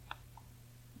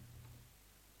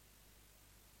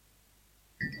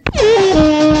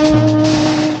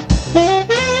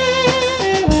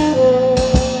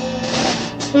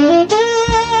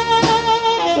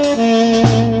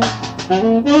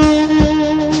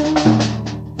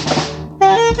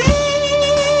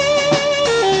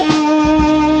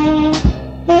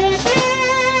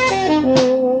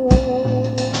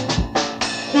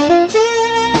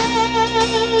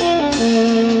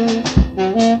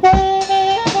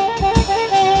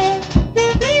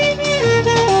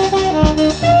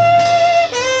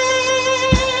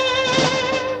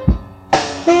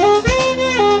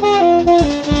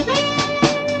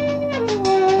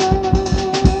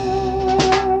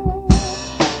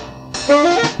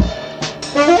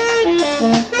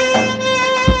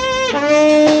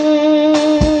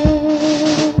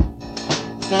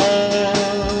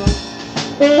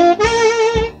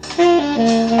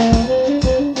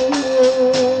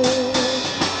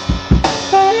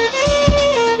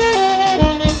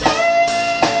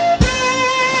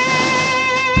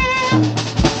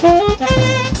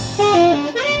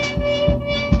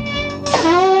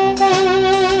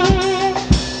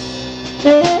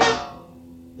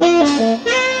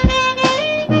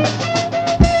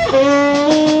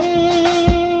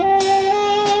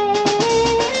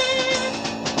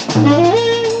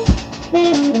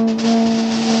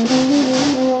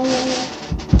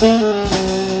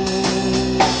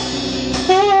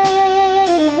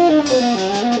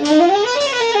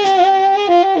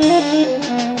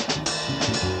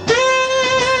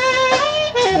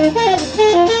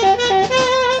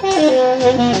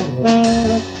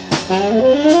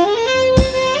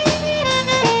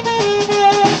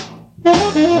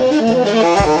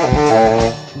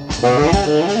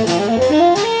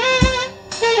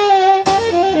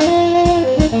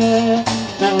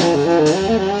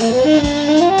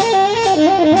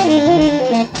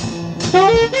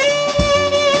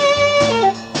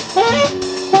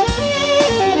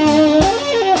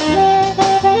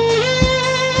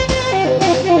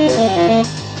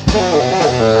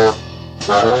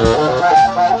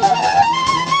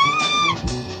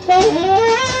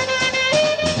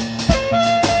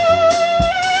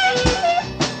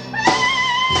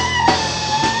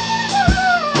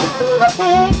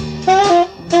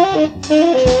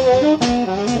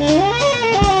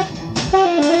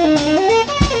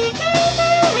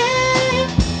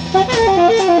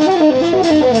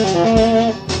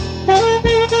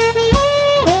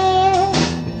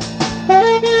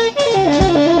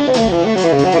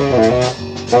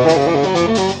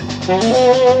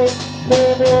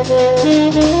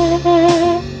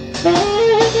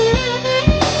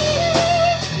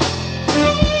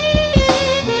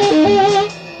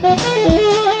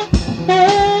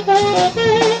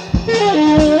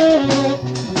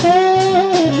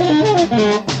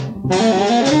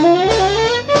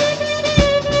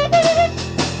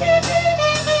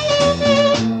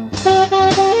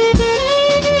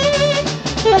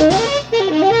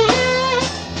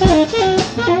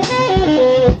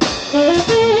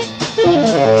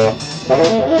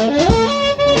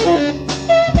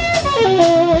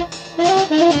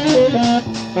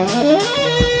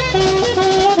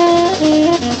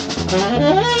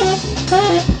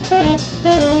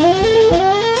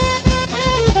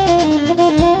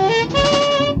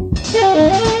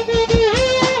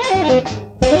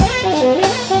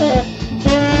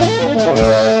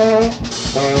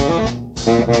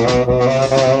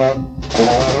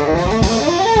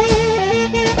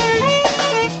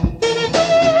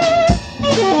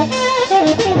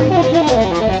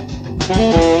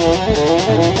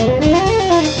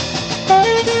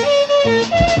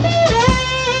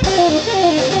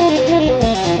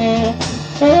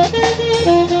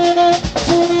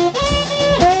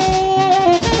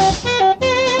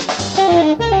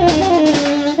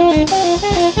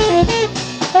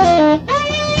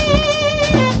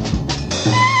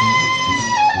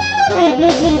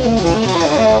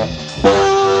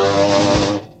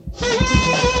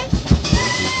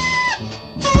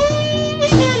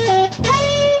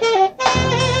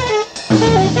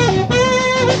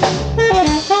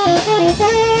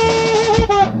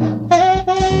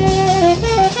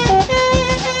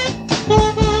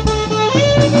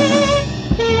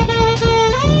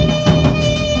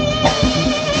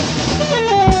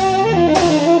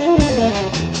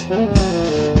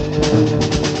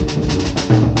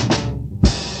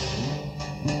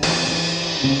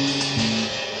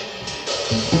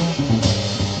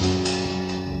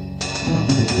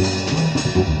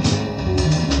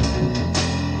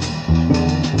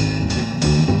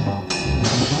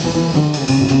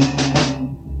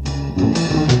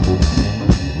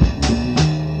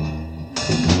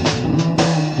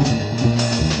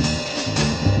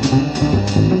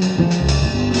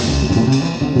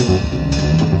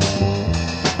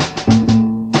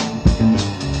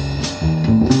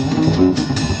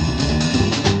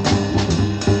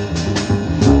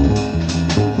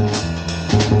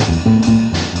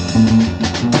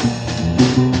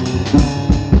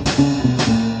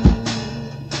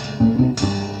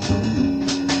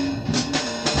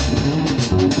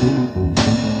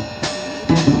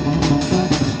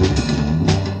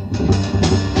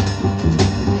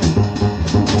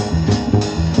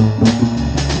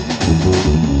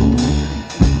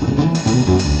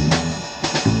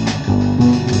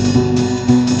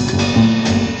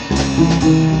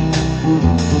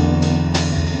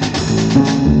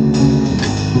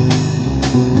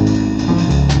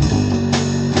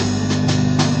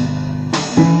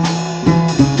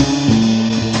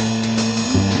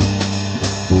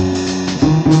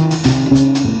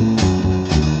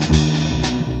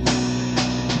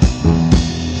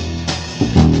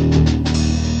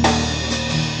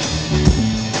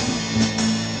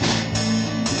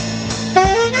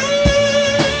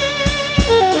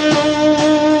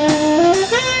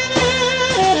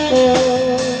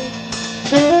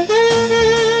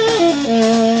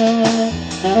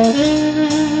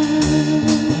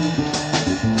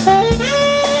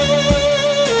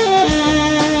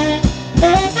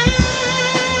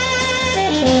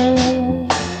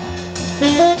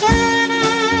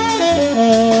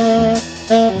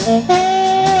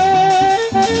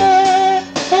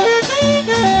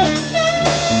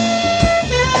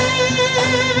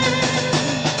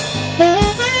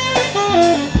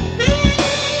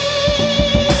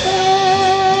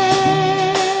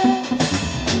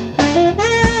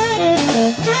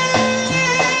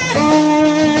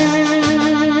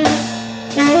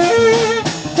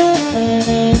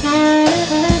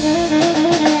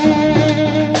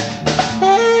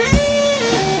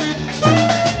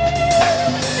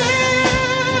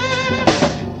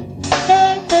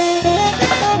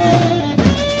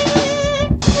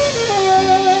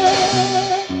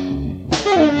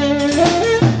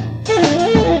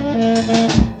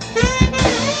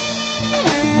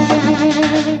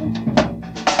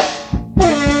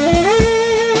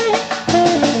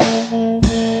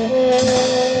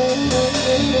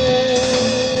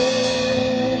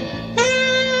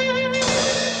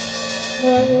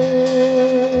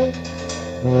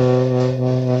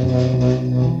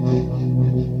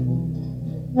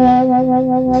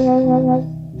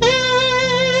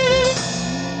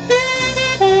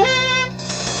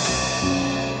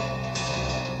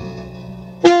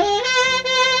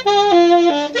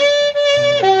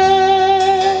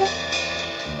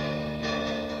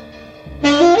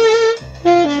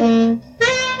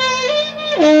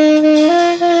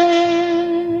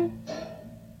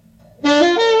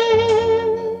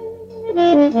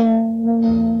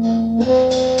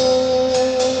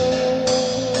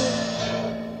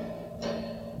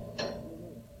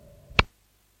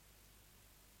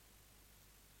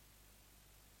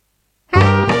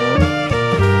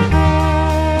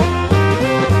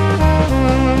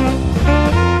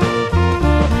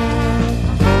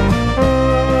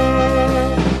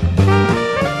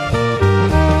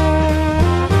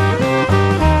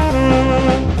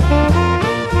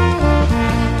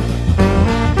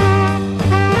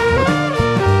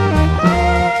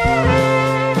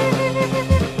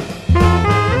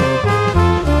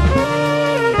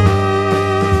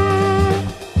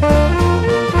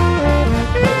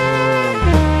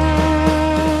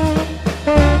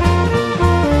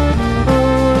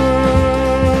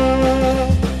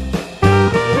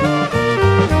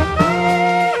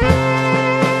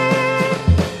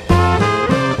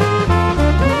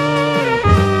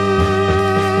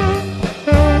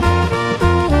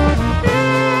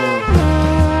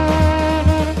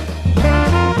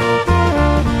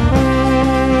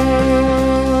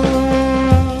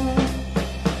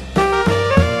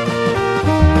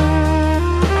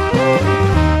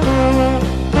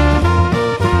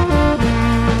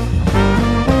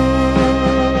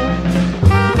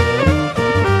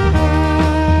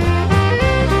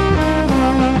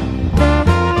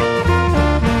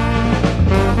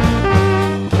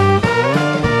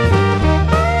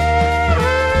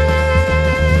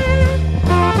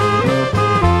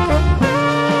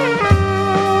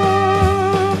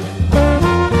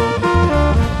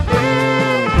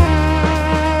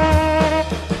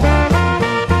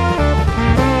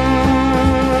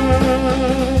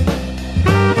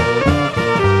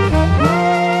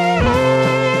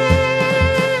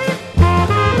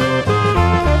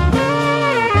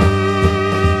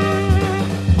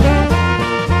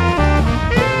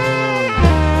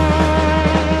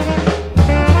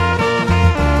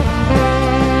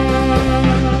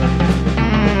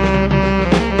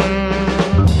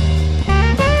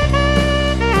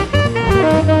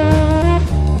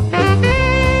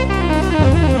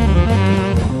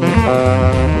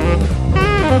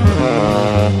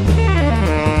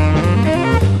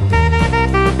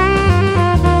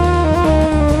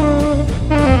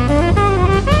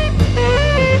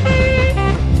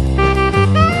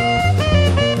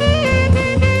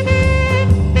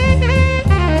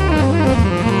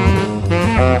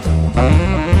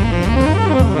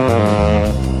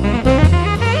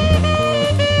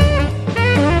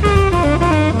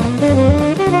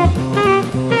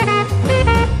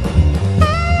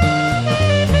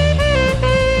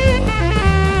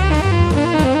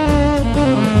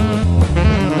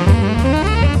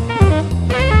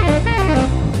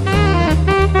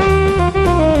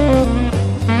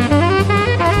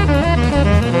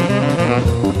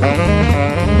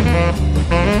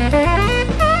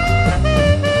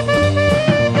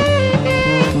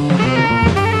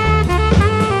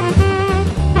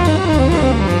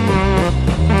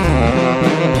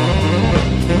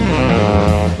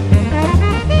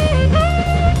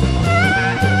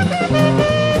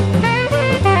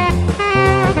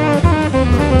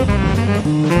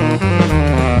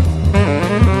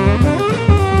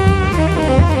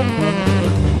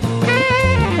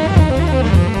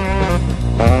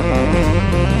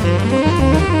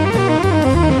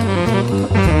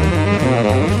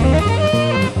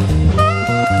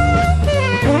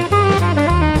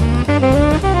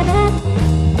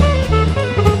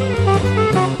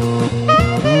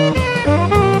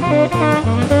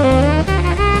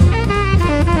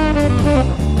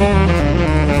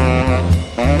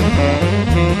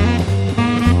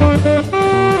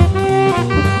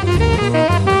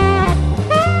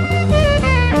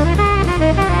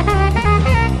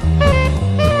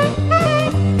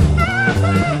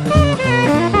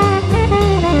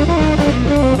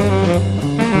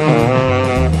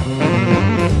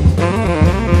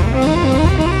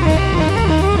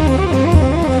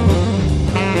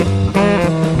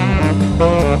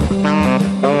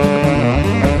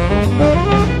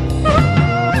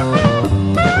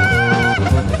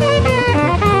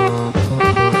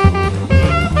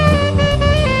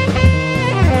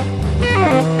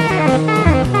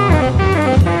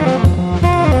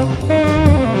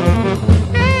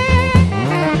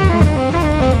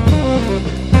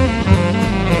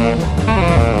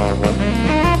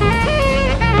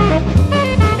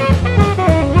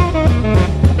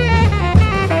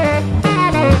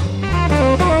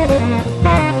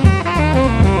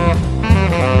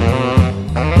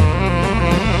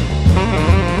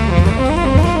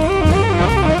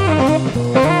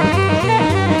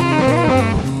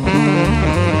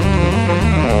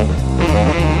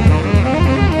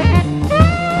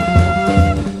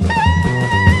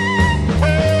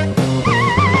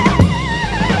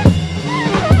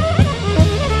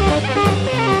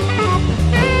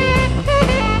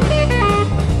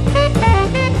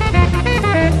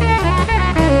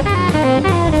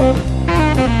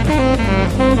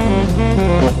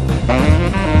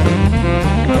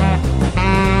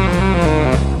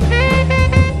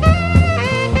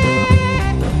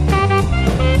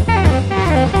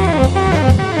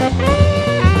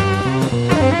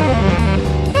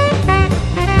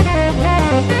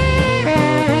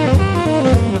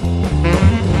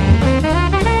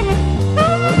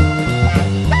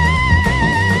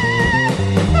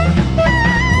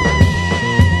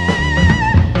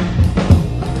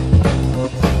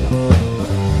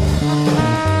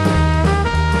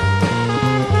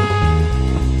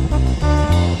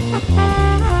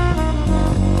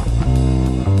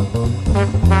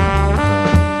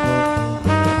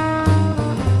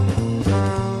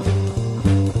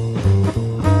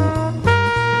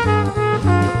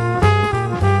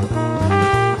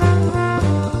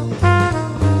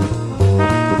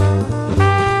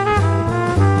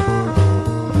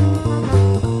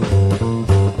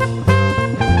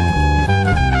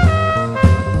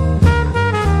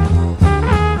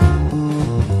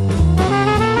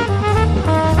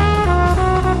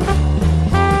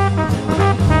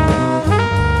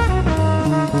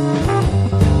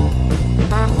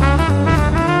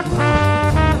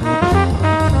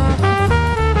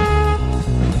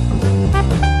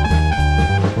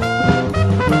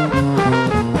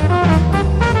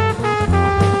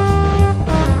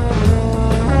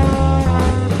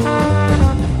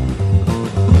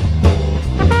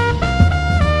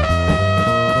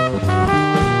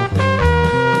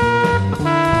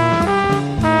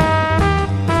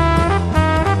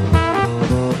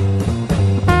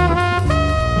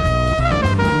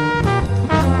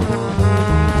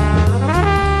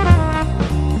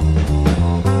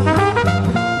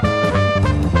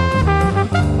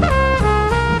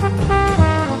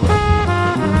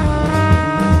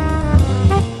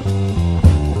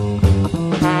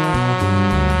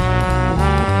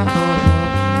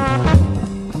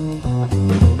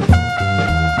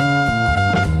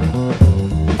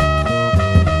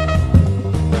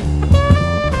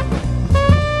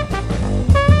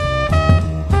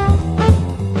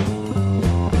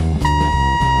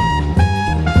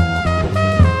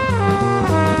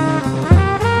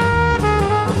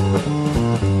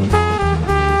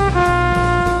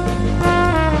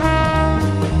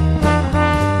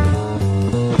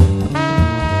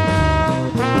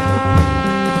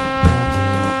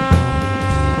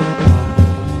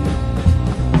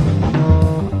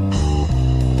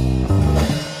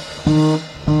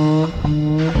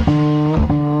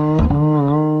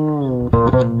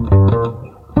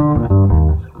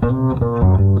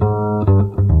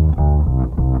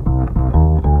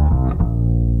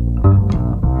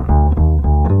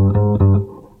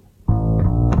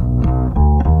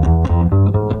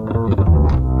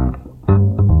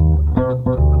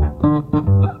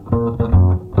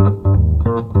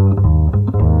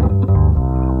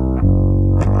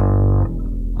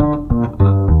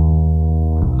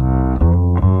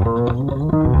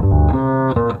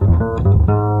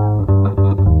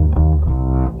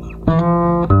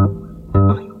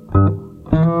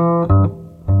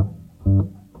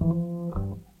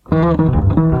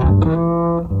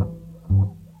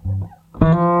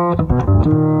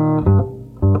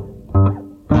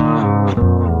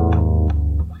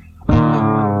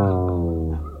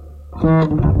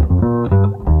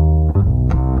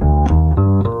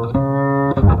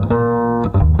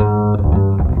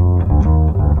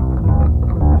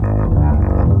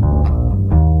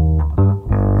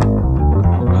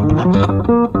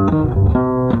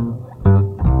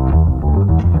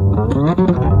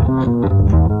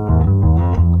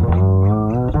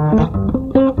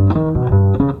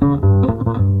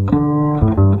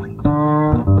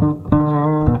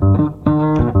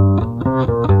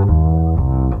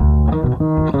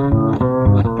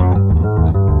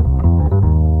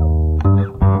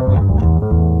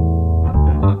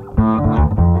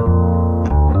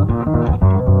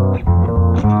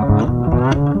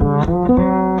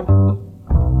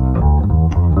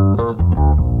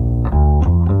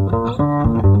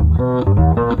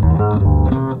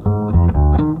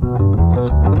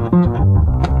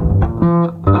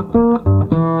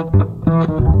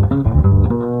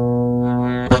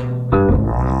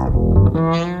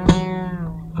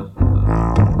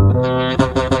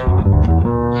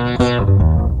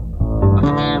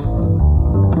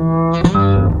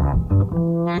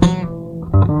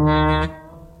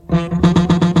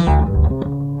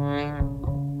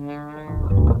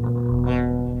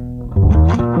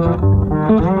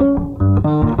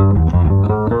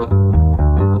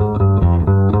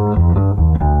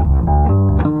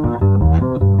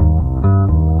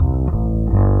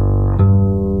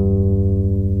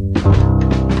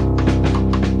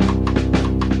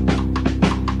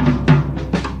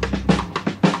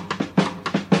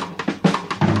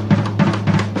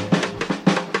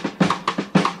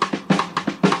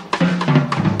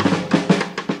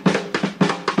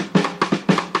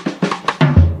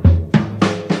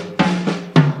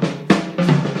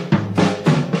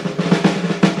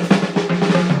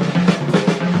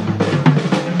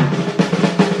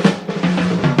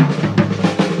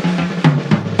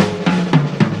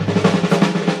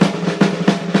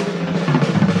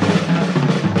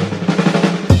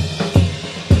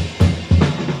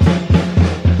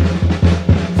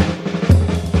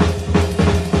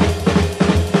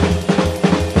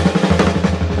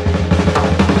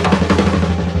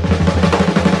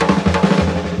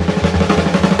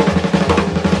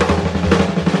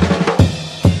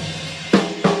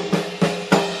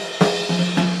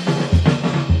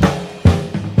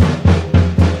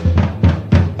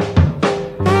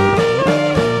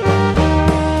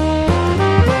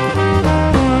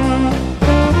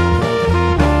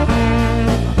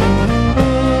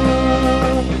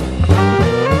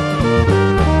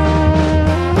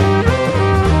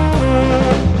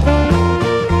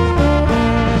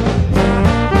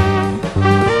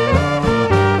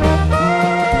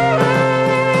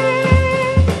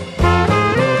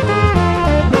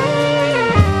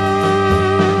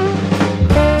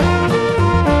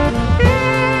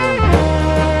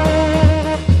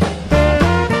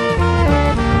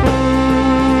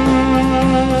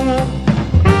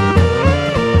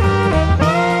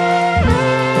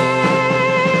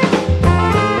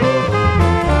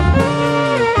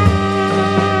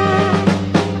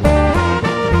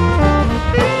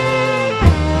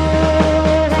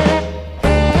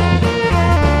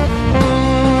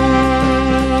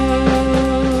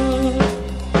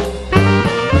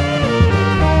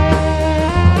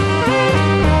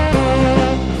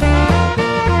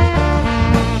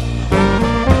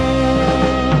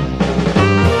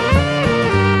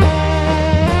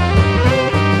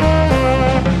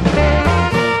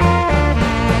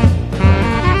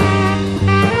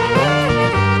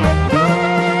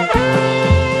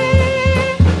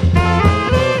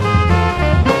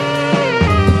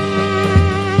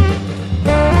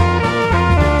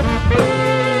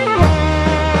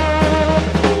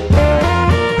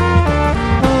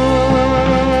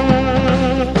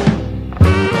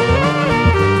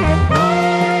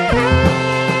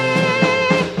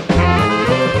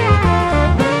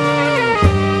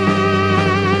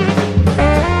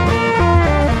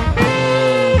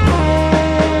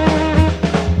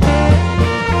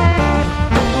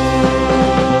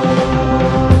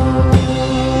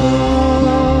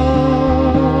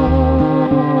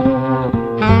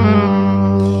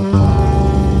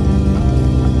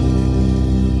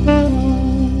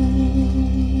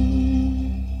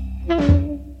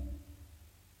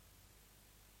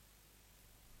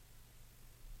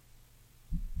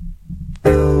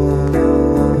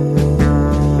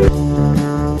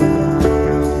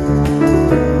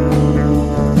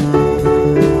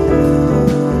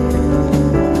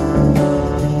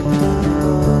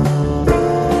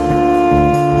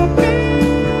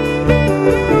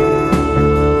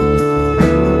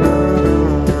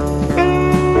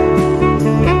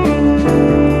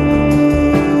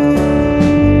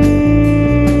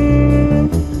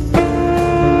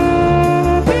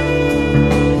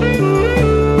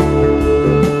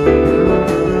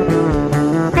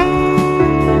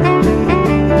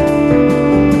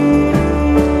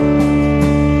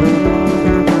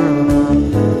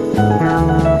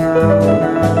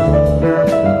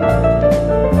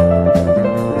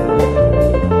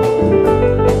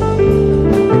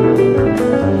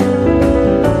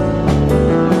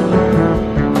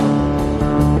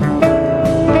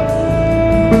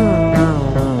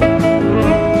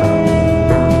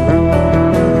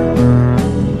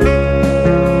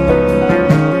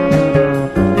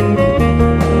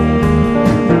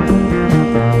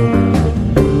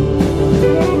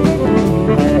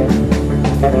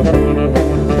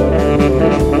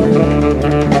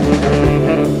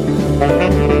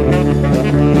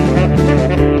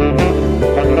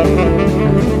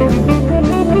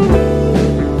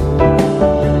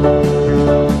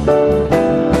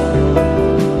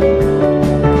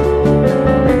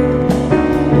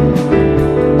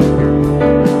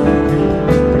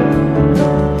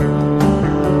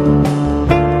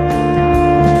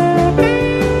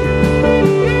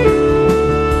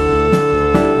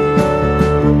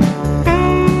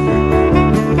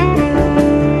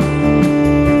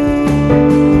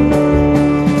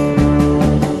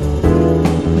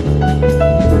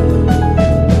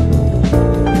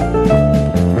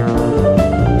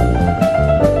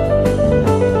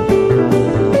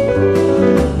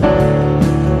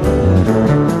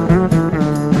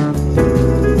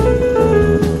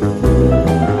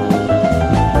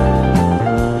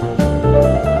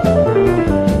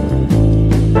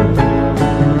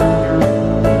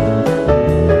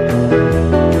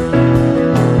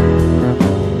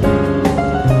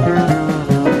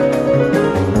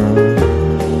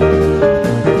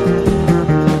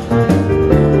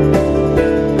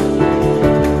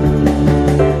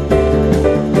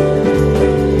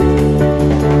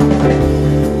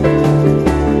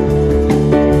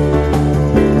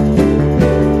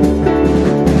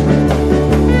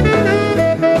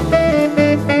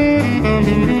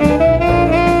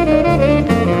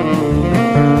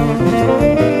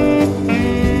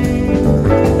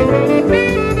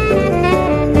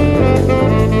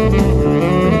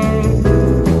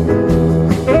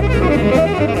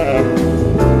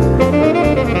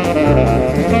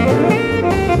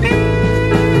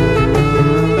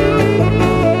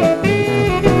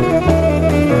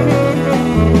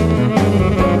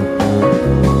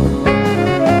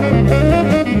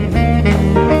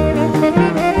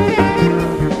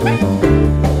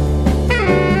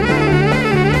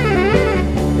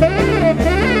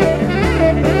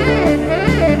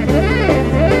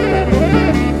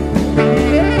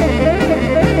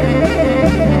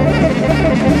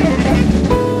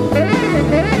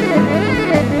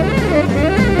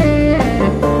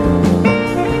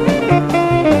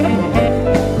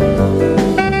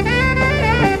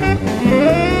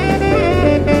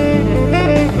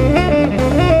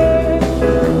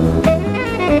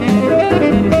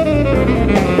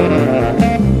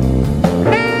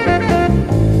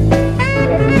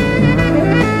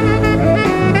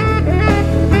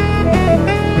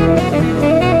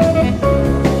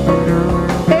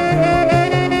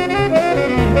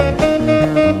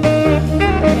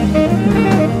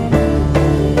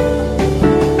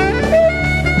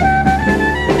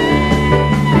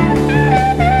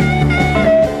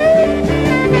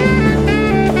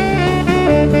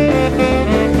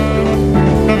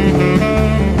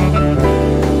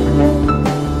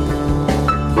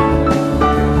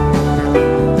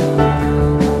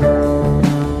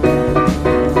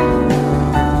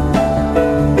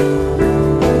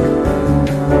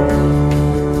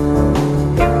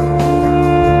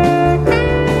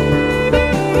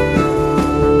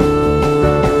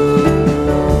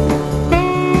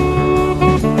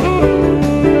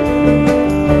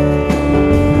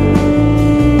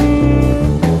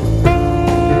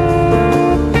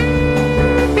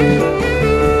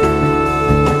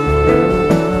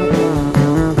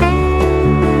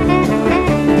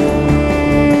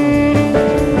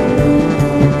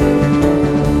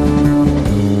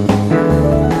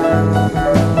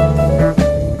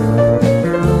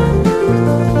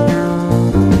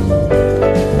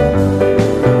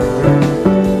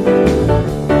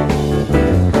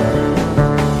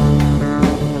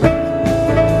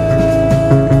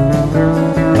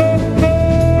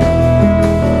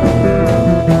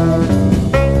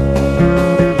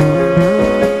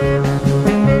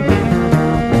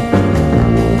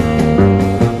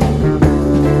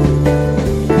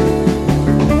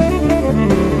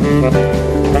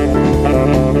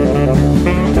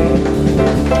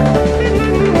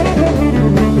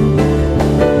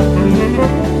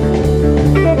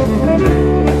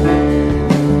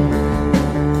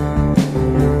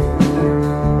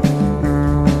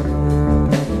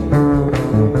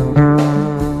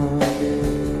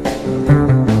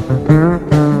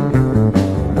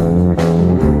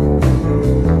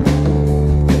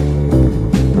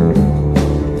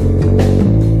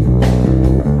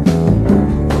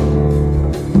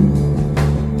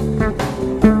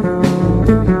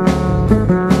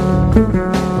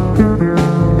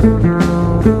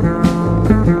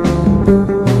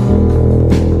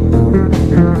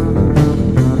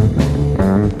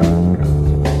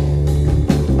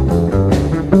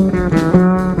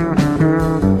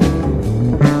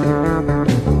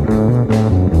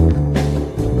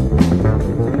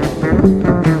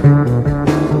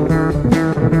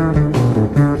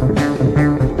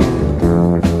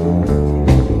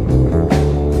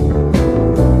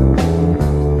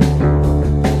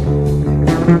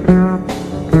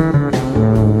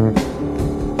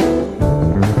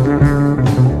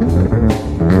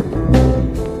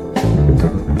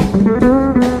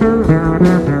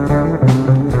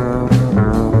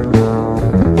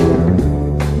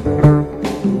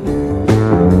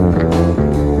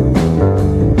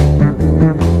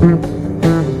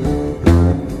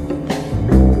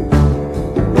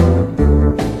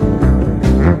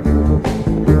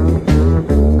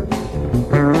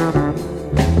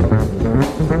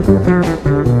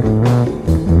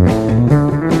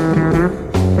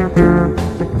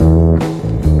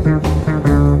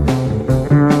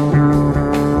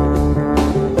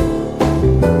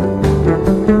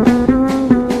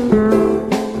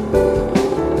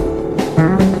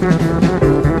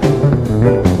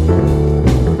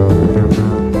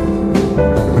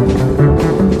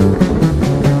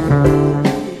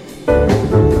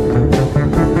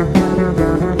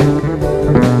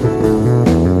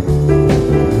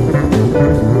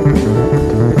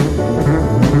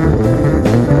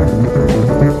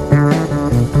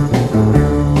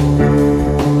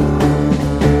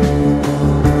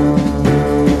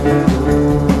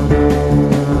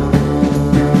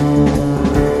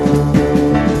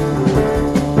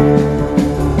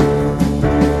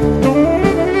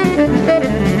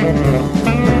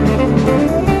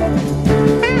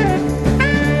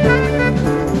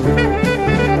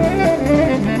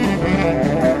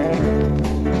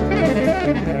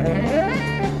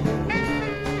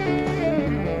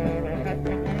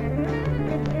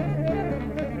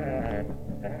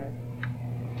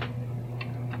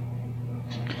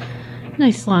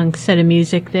 Nice long set of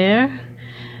music there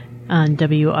on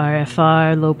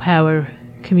WRFR, Low Power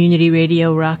Community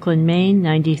Radio, Rockland, Maine,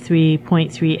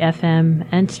 93.3 FM,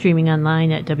 and streaming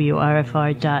online at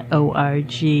WRFR.org.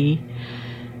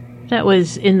 That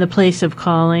was In the Place of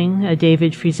Calling, a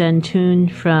David Friesen tune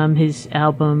from his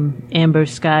album Amber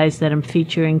Skies that I'm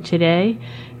featuring today,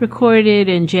 recorded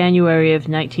in January of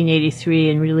 1983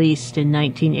 and released in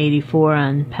 1984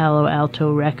 on Palo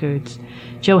Alto Records.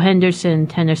 Joe Henderson,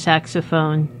 tenor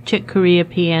saxophone, Chick Corea,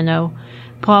 piano,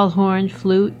 Paul Horn,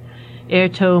 flute,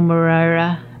 Airto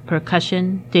Moreira,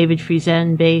 percussion, David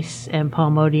Friesen, bass, and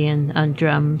Paul Motian on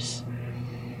drums.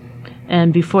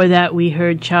 And before that, we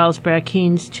heard Charles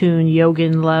Brackeen's tune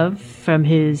Yogin Love from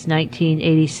his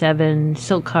 1987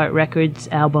 Silkheart Records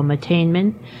album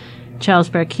Attainment.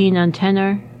 Charles Brackeen on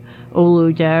tenor,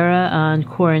 Olu Dara on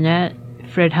cornet,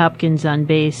 Fred Hopkins on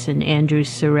bass, and Andrew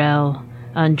Sorrell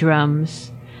on drums.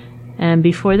 And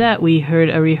before that, we heard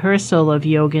a rehearsal of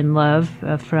Yogin Love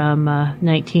from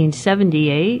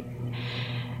 1978.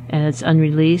 And it's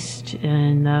unreleased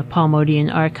in Paul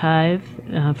Motian Archive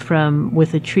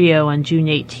with a trio on June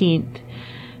 18th.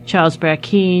 Charles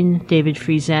Brackeen, David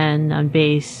Friesen on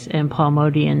bass, and Paul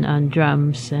Motian on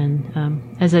drums. And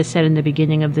as I said in the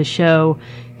beginning of the show,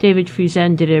 David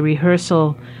Friesen did a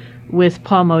rehearsal with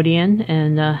Paul Motian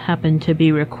and happened to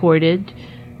be recorded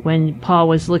when Paul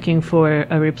was looking for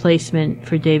a replacement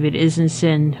for David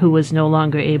Isenson, who was no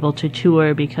longer able to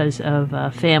tour because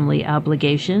of family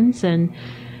obligations. And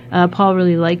Paul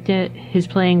really liked it, his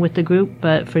playing with the group,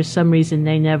 but for some reason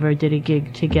they never did a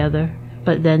gig together.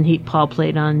 But then Paul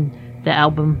played on the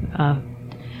album,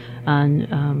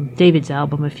 on David's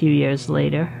album a few years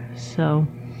later. So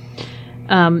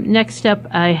next up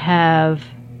I have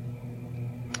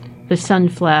The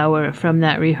Sunflower from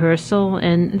that rehearsal.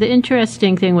 And the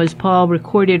interesting thing was Paul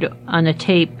recorded on a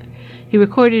tape. He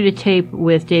recorded a tape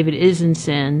with David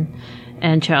Isenson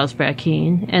and Charles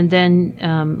Brackeen, and then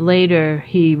later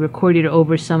he recorded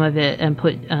over some of it and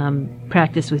put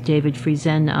practice with David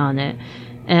Friesen on it.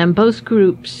 And both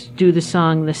groups do the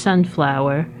song The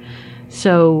Sunflower,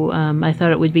 so I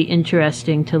thought it would be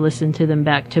interesting to listen to them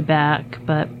back to back.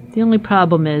 But the only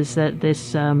problem is that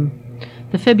this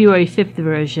the February 5th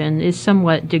version is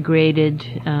somewhat degraded.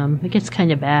 It gets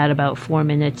kind of bad about 4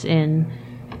 minutes in.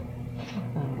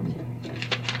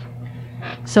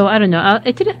 So I don't know.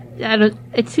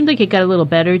 It seemed like it got a little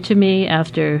better to me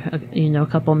after a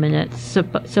couple minutes.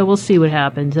 So we'll see what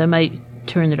happens. I might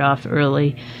turn it off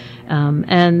early.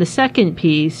 And the second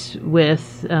piece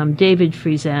with David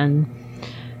Friesen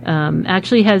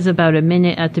actually has about a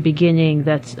minute at the beginning.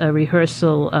 That's a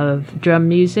rehearsal of drum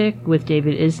music with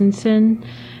David Isenson.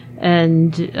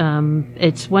 And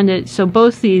so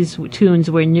both these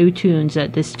tunes were new tunes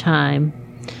at this time.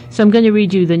 So I'm going to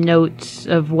read you the notes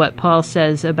of what Paul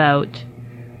says about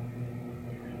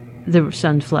the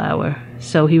Sunflower.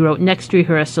 So he wrote, next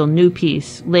rehearsal, new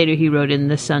piece. Later he wrote in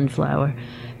The Sunflower.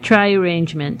 Try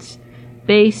arrangements.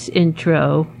 Bass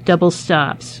intro, double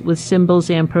stops with cymbals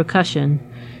and percussion.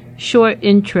 Short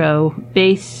intro,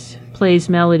 bass plays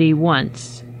melody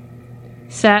once.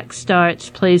 Sax starts,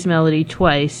 plays melody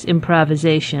twice,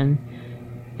 improvisation.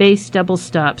 Bass double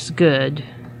stops good.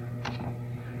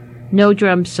 No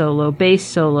drum solo, bass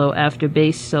solo after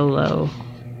bass solo,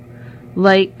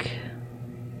 like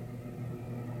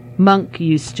Monk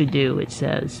used to do, it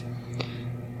says.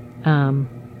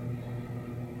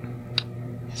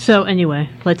 So anyway,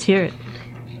 let's hear it.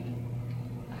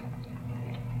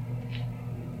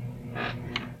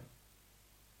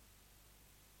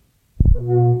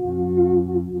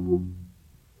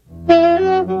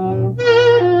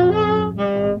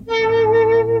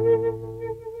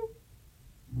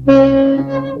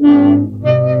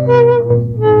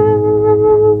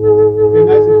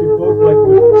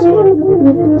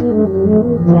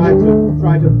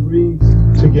 Try to breathe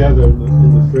together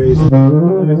in the phrase. All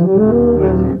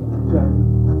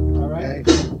right.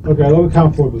 Okay, let me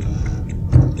count forward.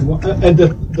 And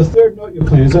the third note you're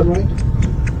playing, is that right?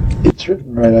 It's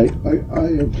written right.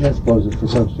 I transpose it for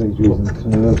some strange reason. It's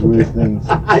one of those weird things.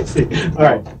 I see. All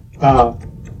right.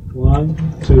 1,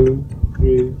 2,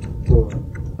 3, 4.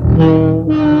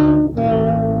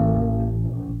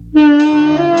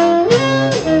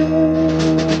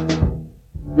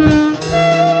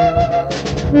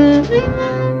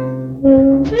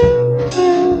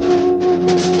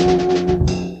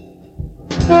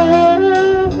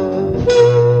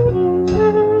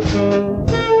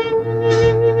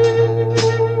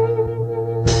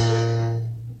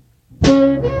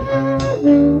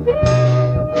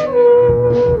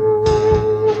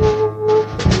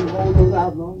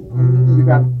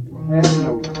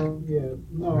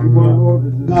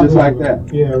 Just like that.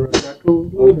 Yeah, right. A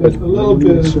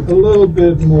little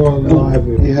bit more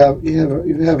lively. You have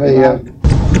a.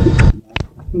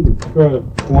 Good.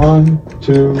 1,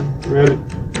 2, ready.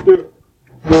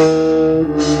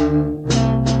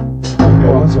 Okay,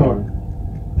 once more.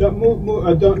 Don't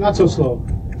move. Don't, not so slow.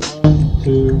 1,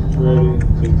 2, ready.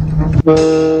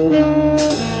 2.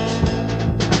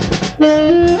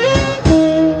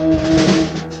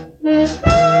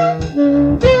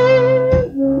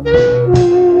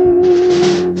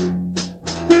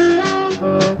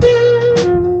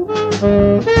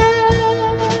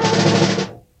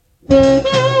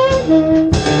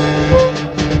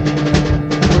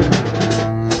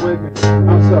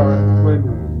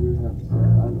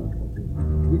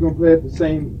 Play it the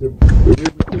same.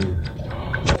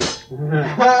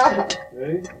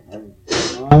 Ready?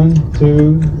 1,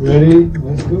 2, ready?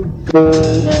 Let's go.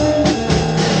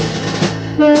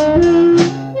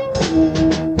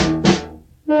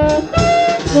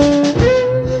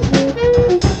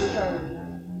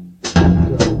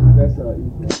 That's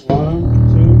 1,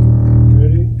 2,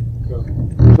 ready? Go.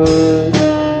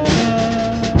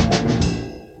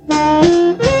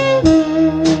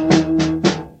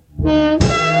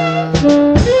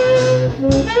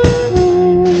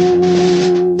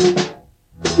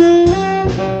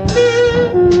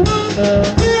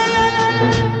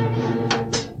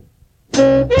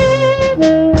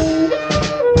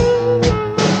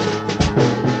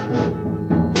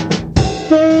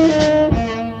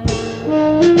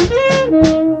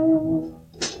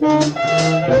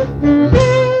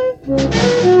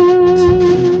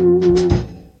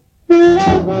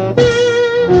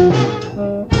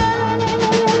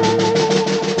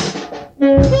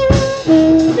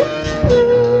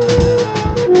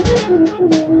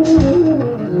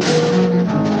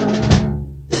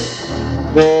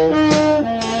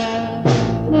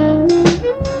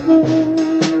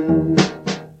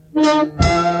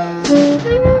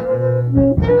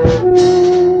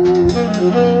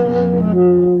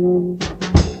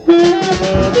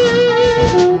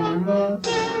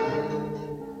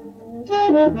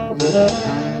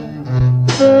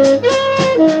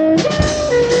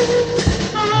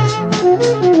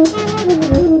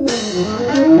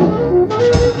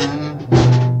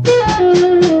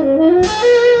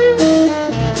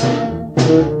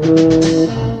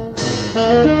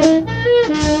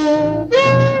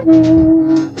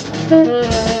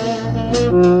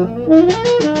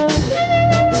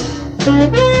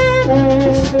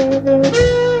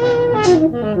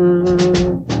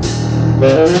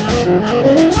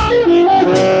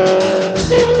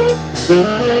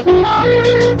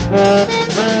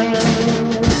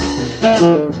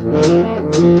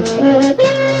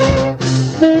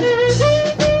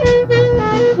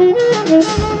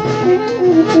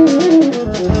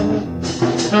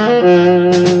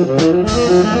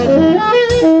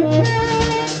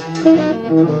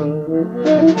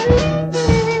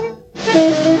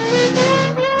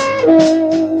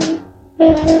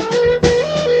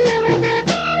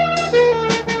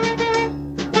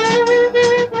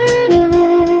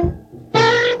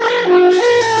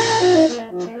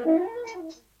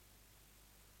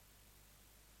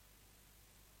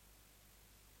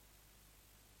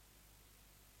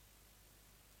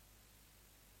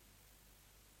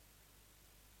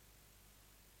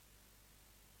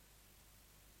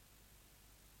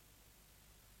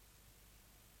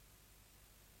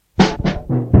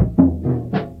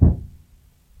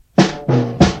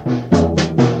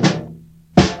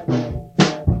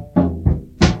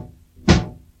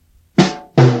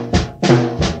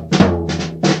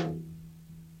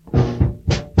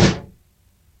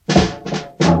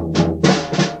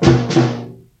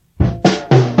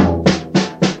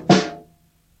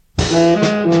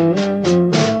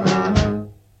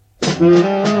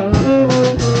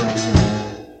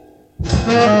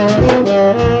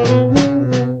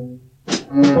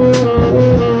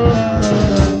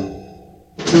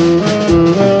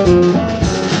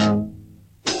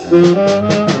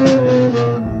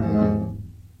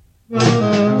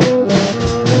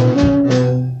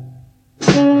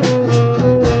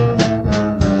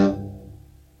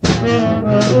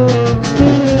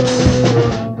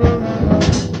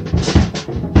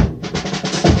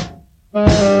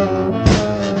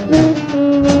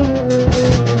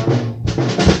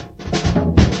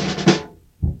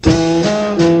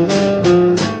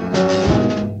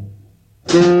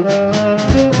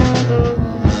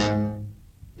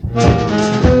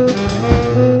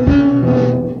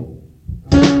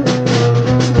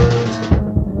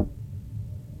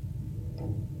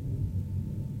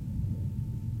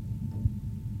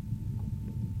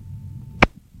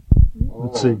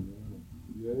 Let's see.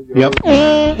 Yep.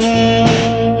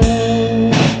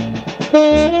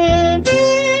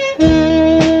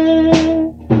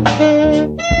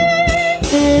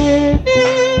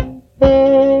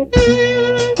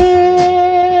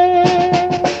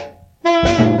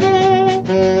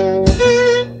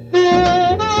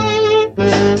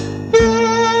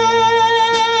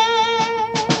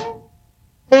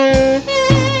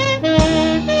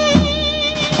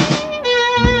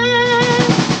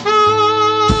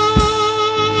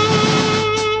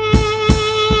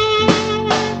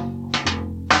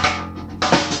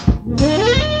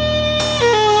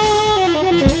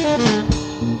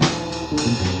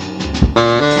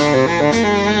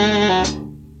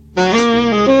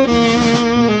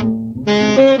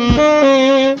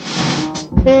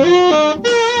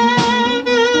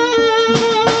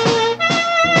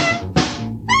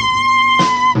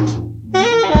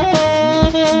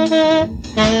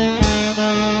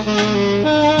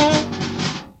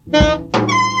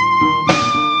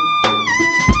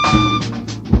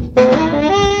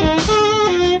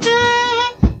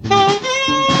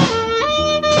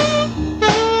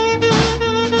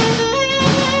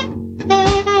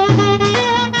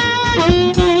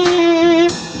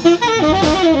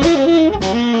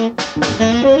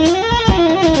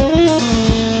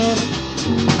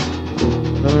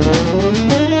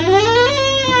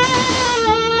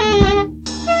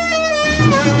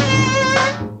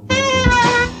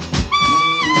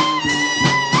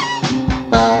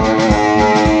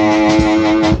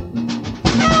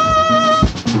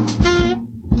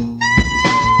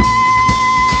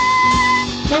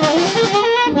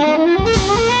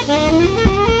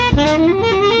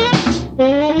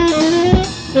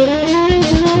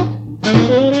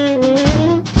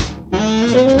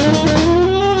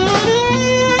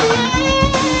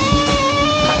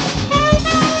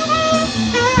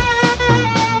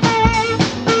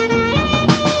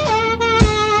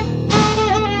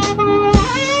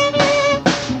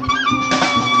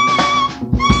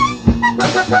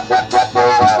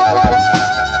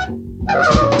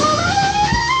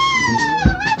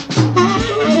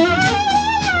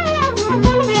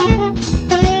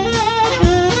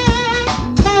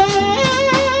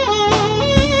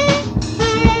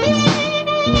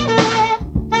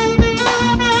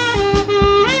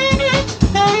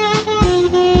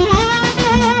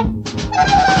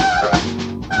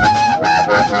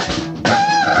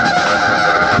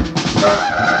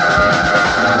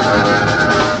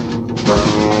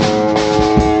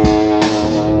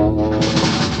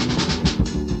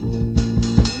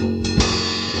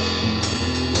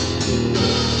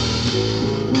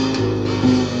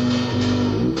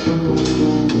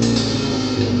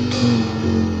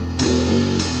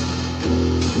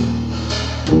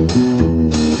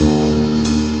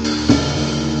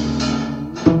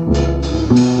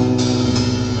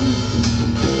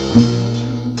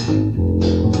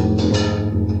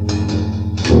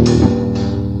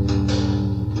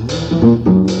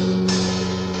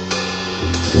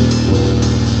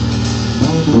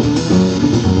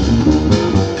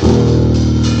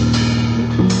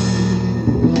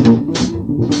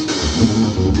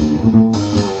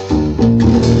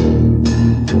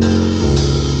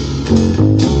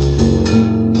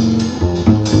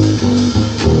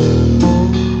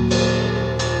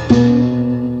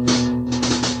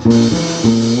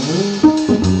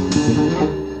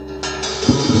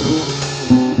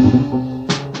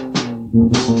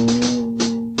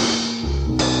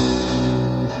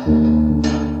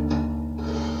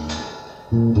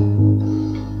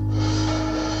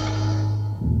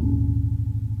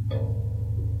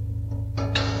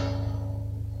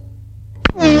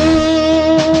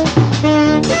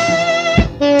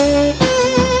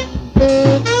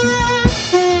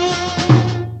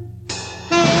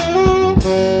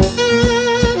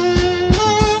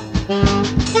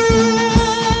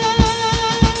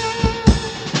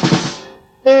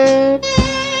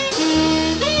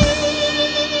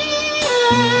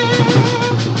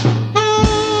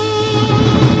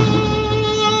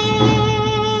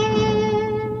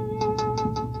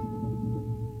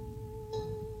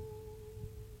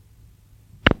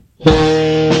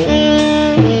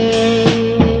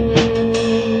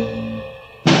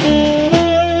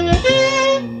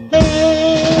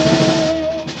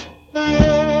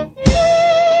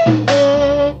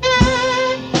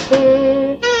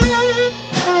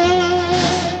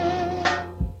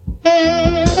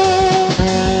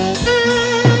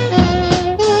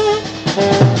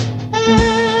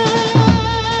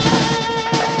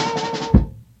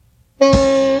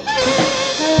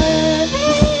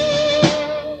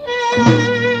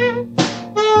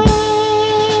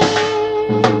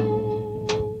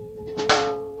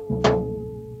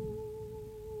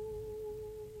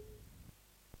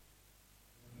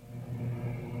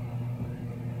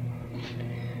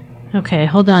 Okay,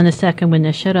 hold on a second. I'm going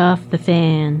to shut off the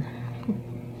fan.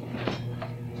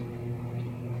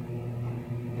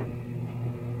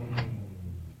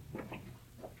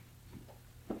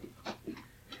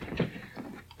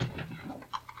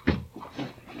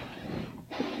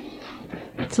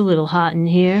 It's a little hot in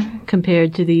here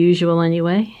compared to the usual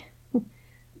anyway.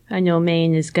 I know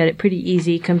Maine has got it pretty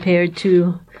easy compared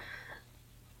to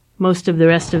most of the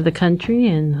rest of the country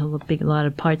and a lot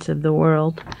of parts of the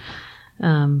world.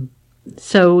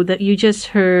 So that you just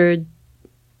heard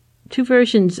two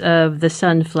versions of The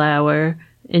Sunflower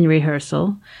in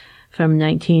rehearsal from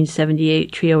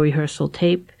 1978 trio rehearsal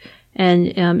tape. And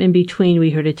in between, we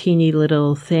heard a teeny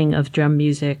little thing of drum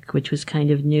music, which was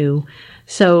kind of new.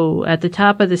 So at the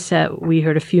top of the set, we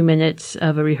heard a few minutes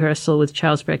of a rehearsal with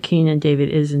Charles Brackeen and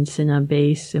David Isenson on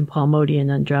bass and Paul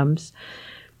Motian on drums.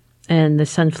 And The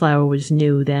Sunflower was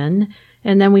new then.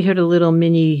 And then we heard a little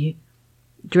mini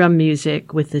drum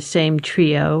music with the same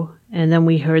trio. And then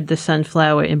we heard The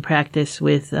Sunflower in practice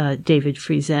with David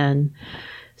Friesen.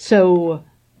 So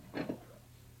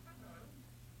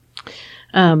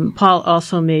Paul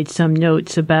also made some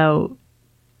notes about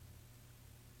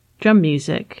drum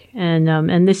music.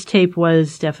 And this tape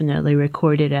was definitely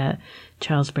recorded at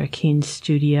Charles Brackeen's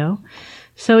studio.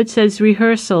 So it says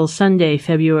rehearsal Sunday,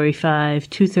 February 5,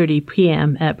 2:30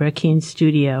 p.m. at Brackeen's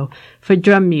studio for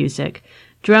drum music.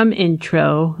 Drum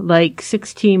intro, like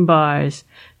 16 bars.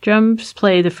 Drums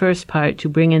play the first part to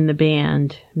bring in the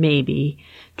band, maybe.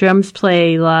 Drums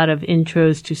play a lot of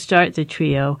intros to start the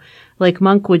trio, like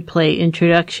Monk would play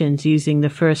introductions using the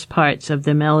first parts of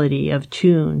the melody of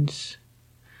tunes.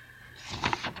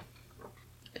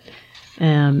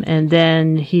 And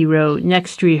then he wrote,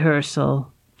 next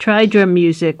rehearsal. Try drum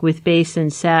music with bass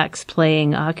and sax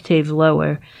playing octave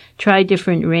lower. Try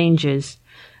different ranges.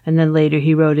 And then later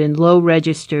he wrote in low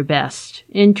register best.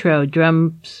 Intro,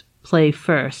 drums play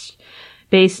first.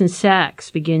 Bass and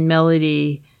sax begin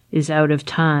melody is out of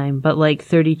time, but like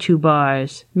 32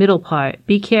 bars. Middle part,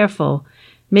 be careful.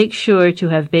 Make sure to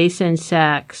have bass and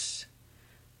sax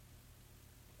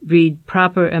read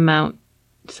proper amount,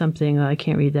 I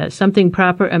can't read that. Something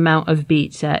proper amount of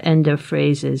beats at end of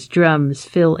phrases. Drums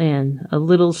fill in a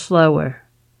little slower.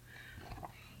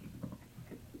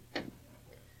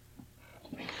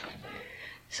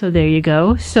 So there you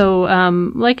go. So,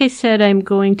 like I said, I'm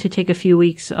going to take a few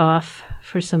weeks off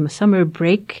for some summer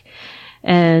break.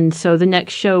 And so the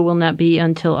next show will not be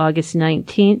until August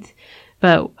 19th,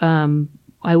 but,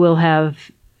 I will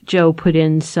have Joe put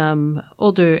in some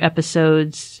older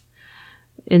episodes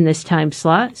in this time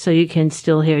slot, so you can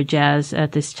still hear jazz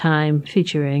at this time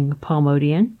featuring Paul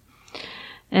Motian.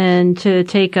 And to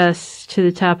take us to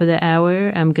the top of the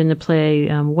hour, I'm going to play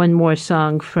one more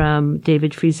song from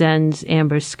David Friesen's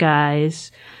Amber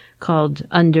Skies called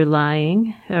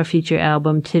Underlying, our feature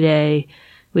album today,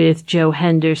 with Joe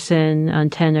Henderson on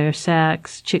tenor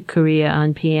sax, Chick Corea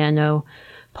on piano,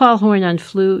 Paul Horn on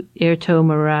flute, Airto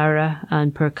Marara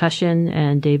on percussion,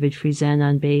 and David Friesen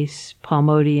on bass, Paul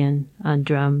Motian on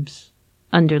drums.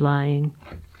 Underlying.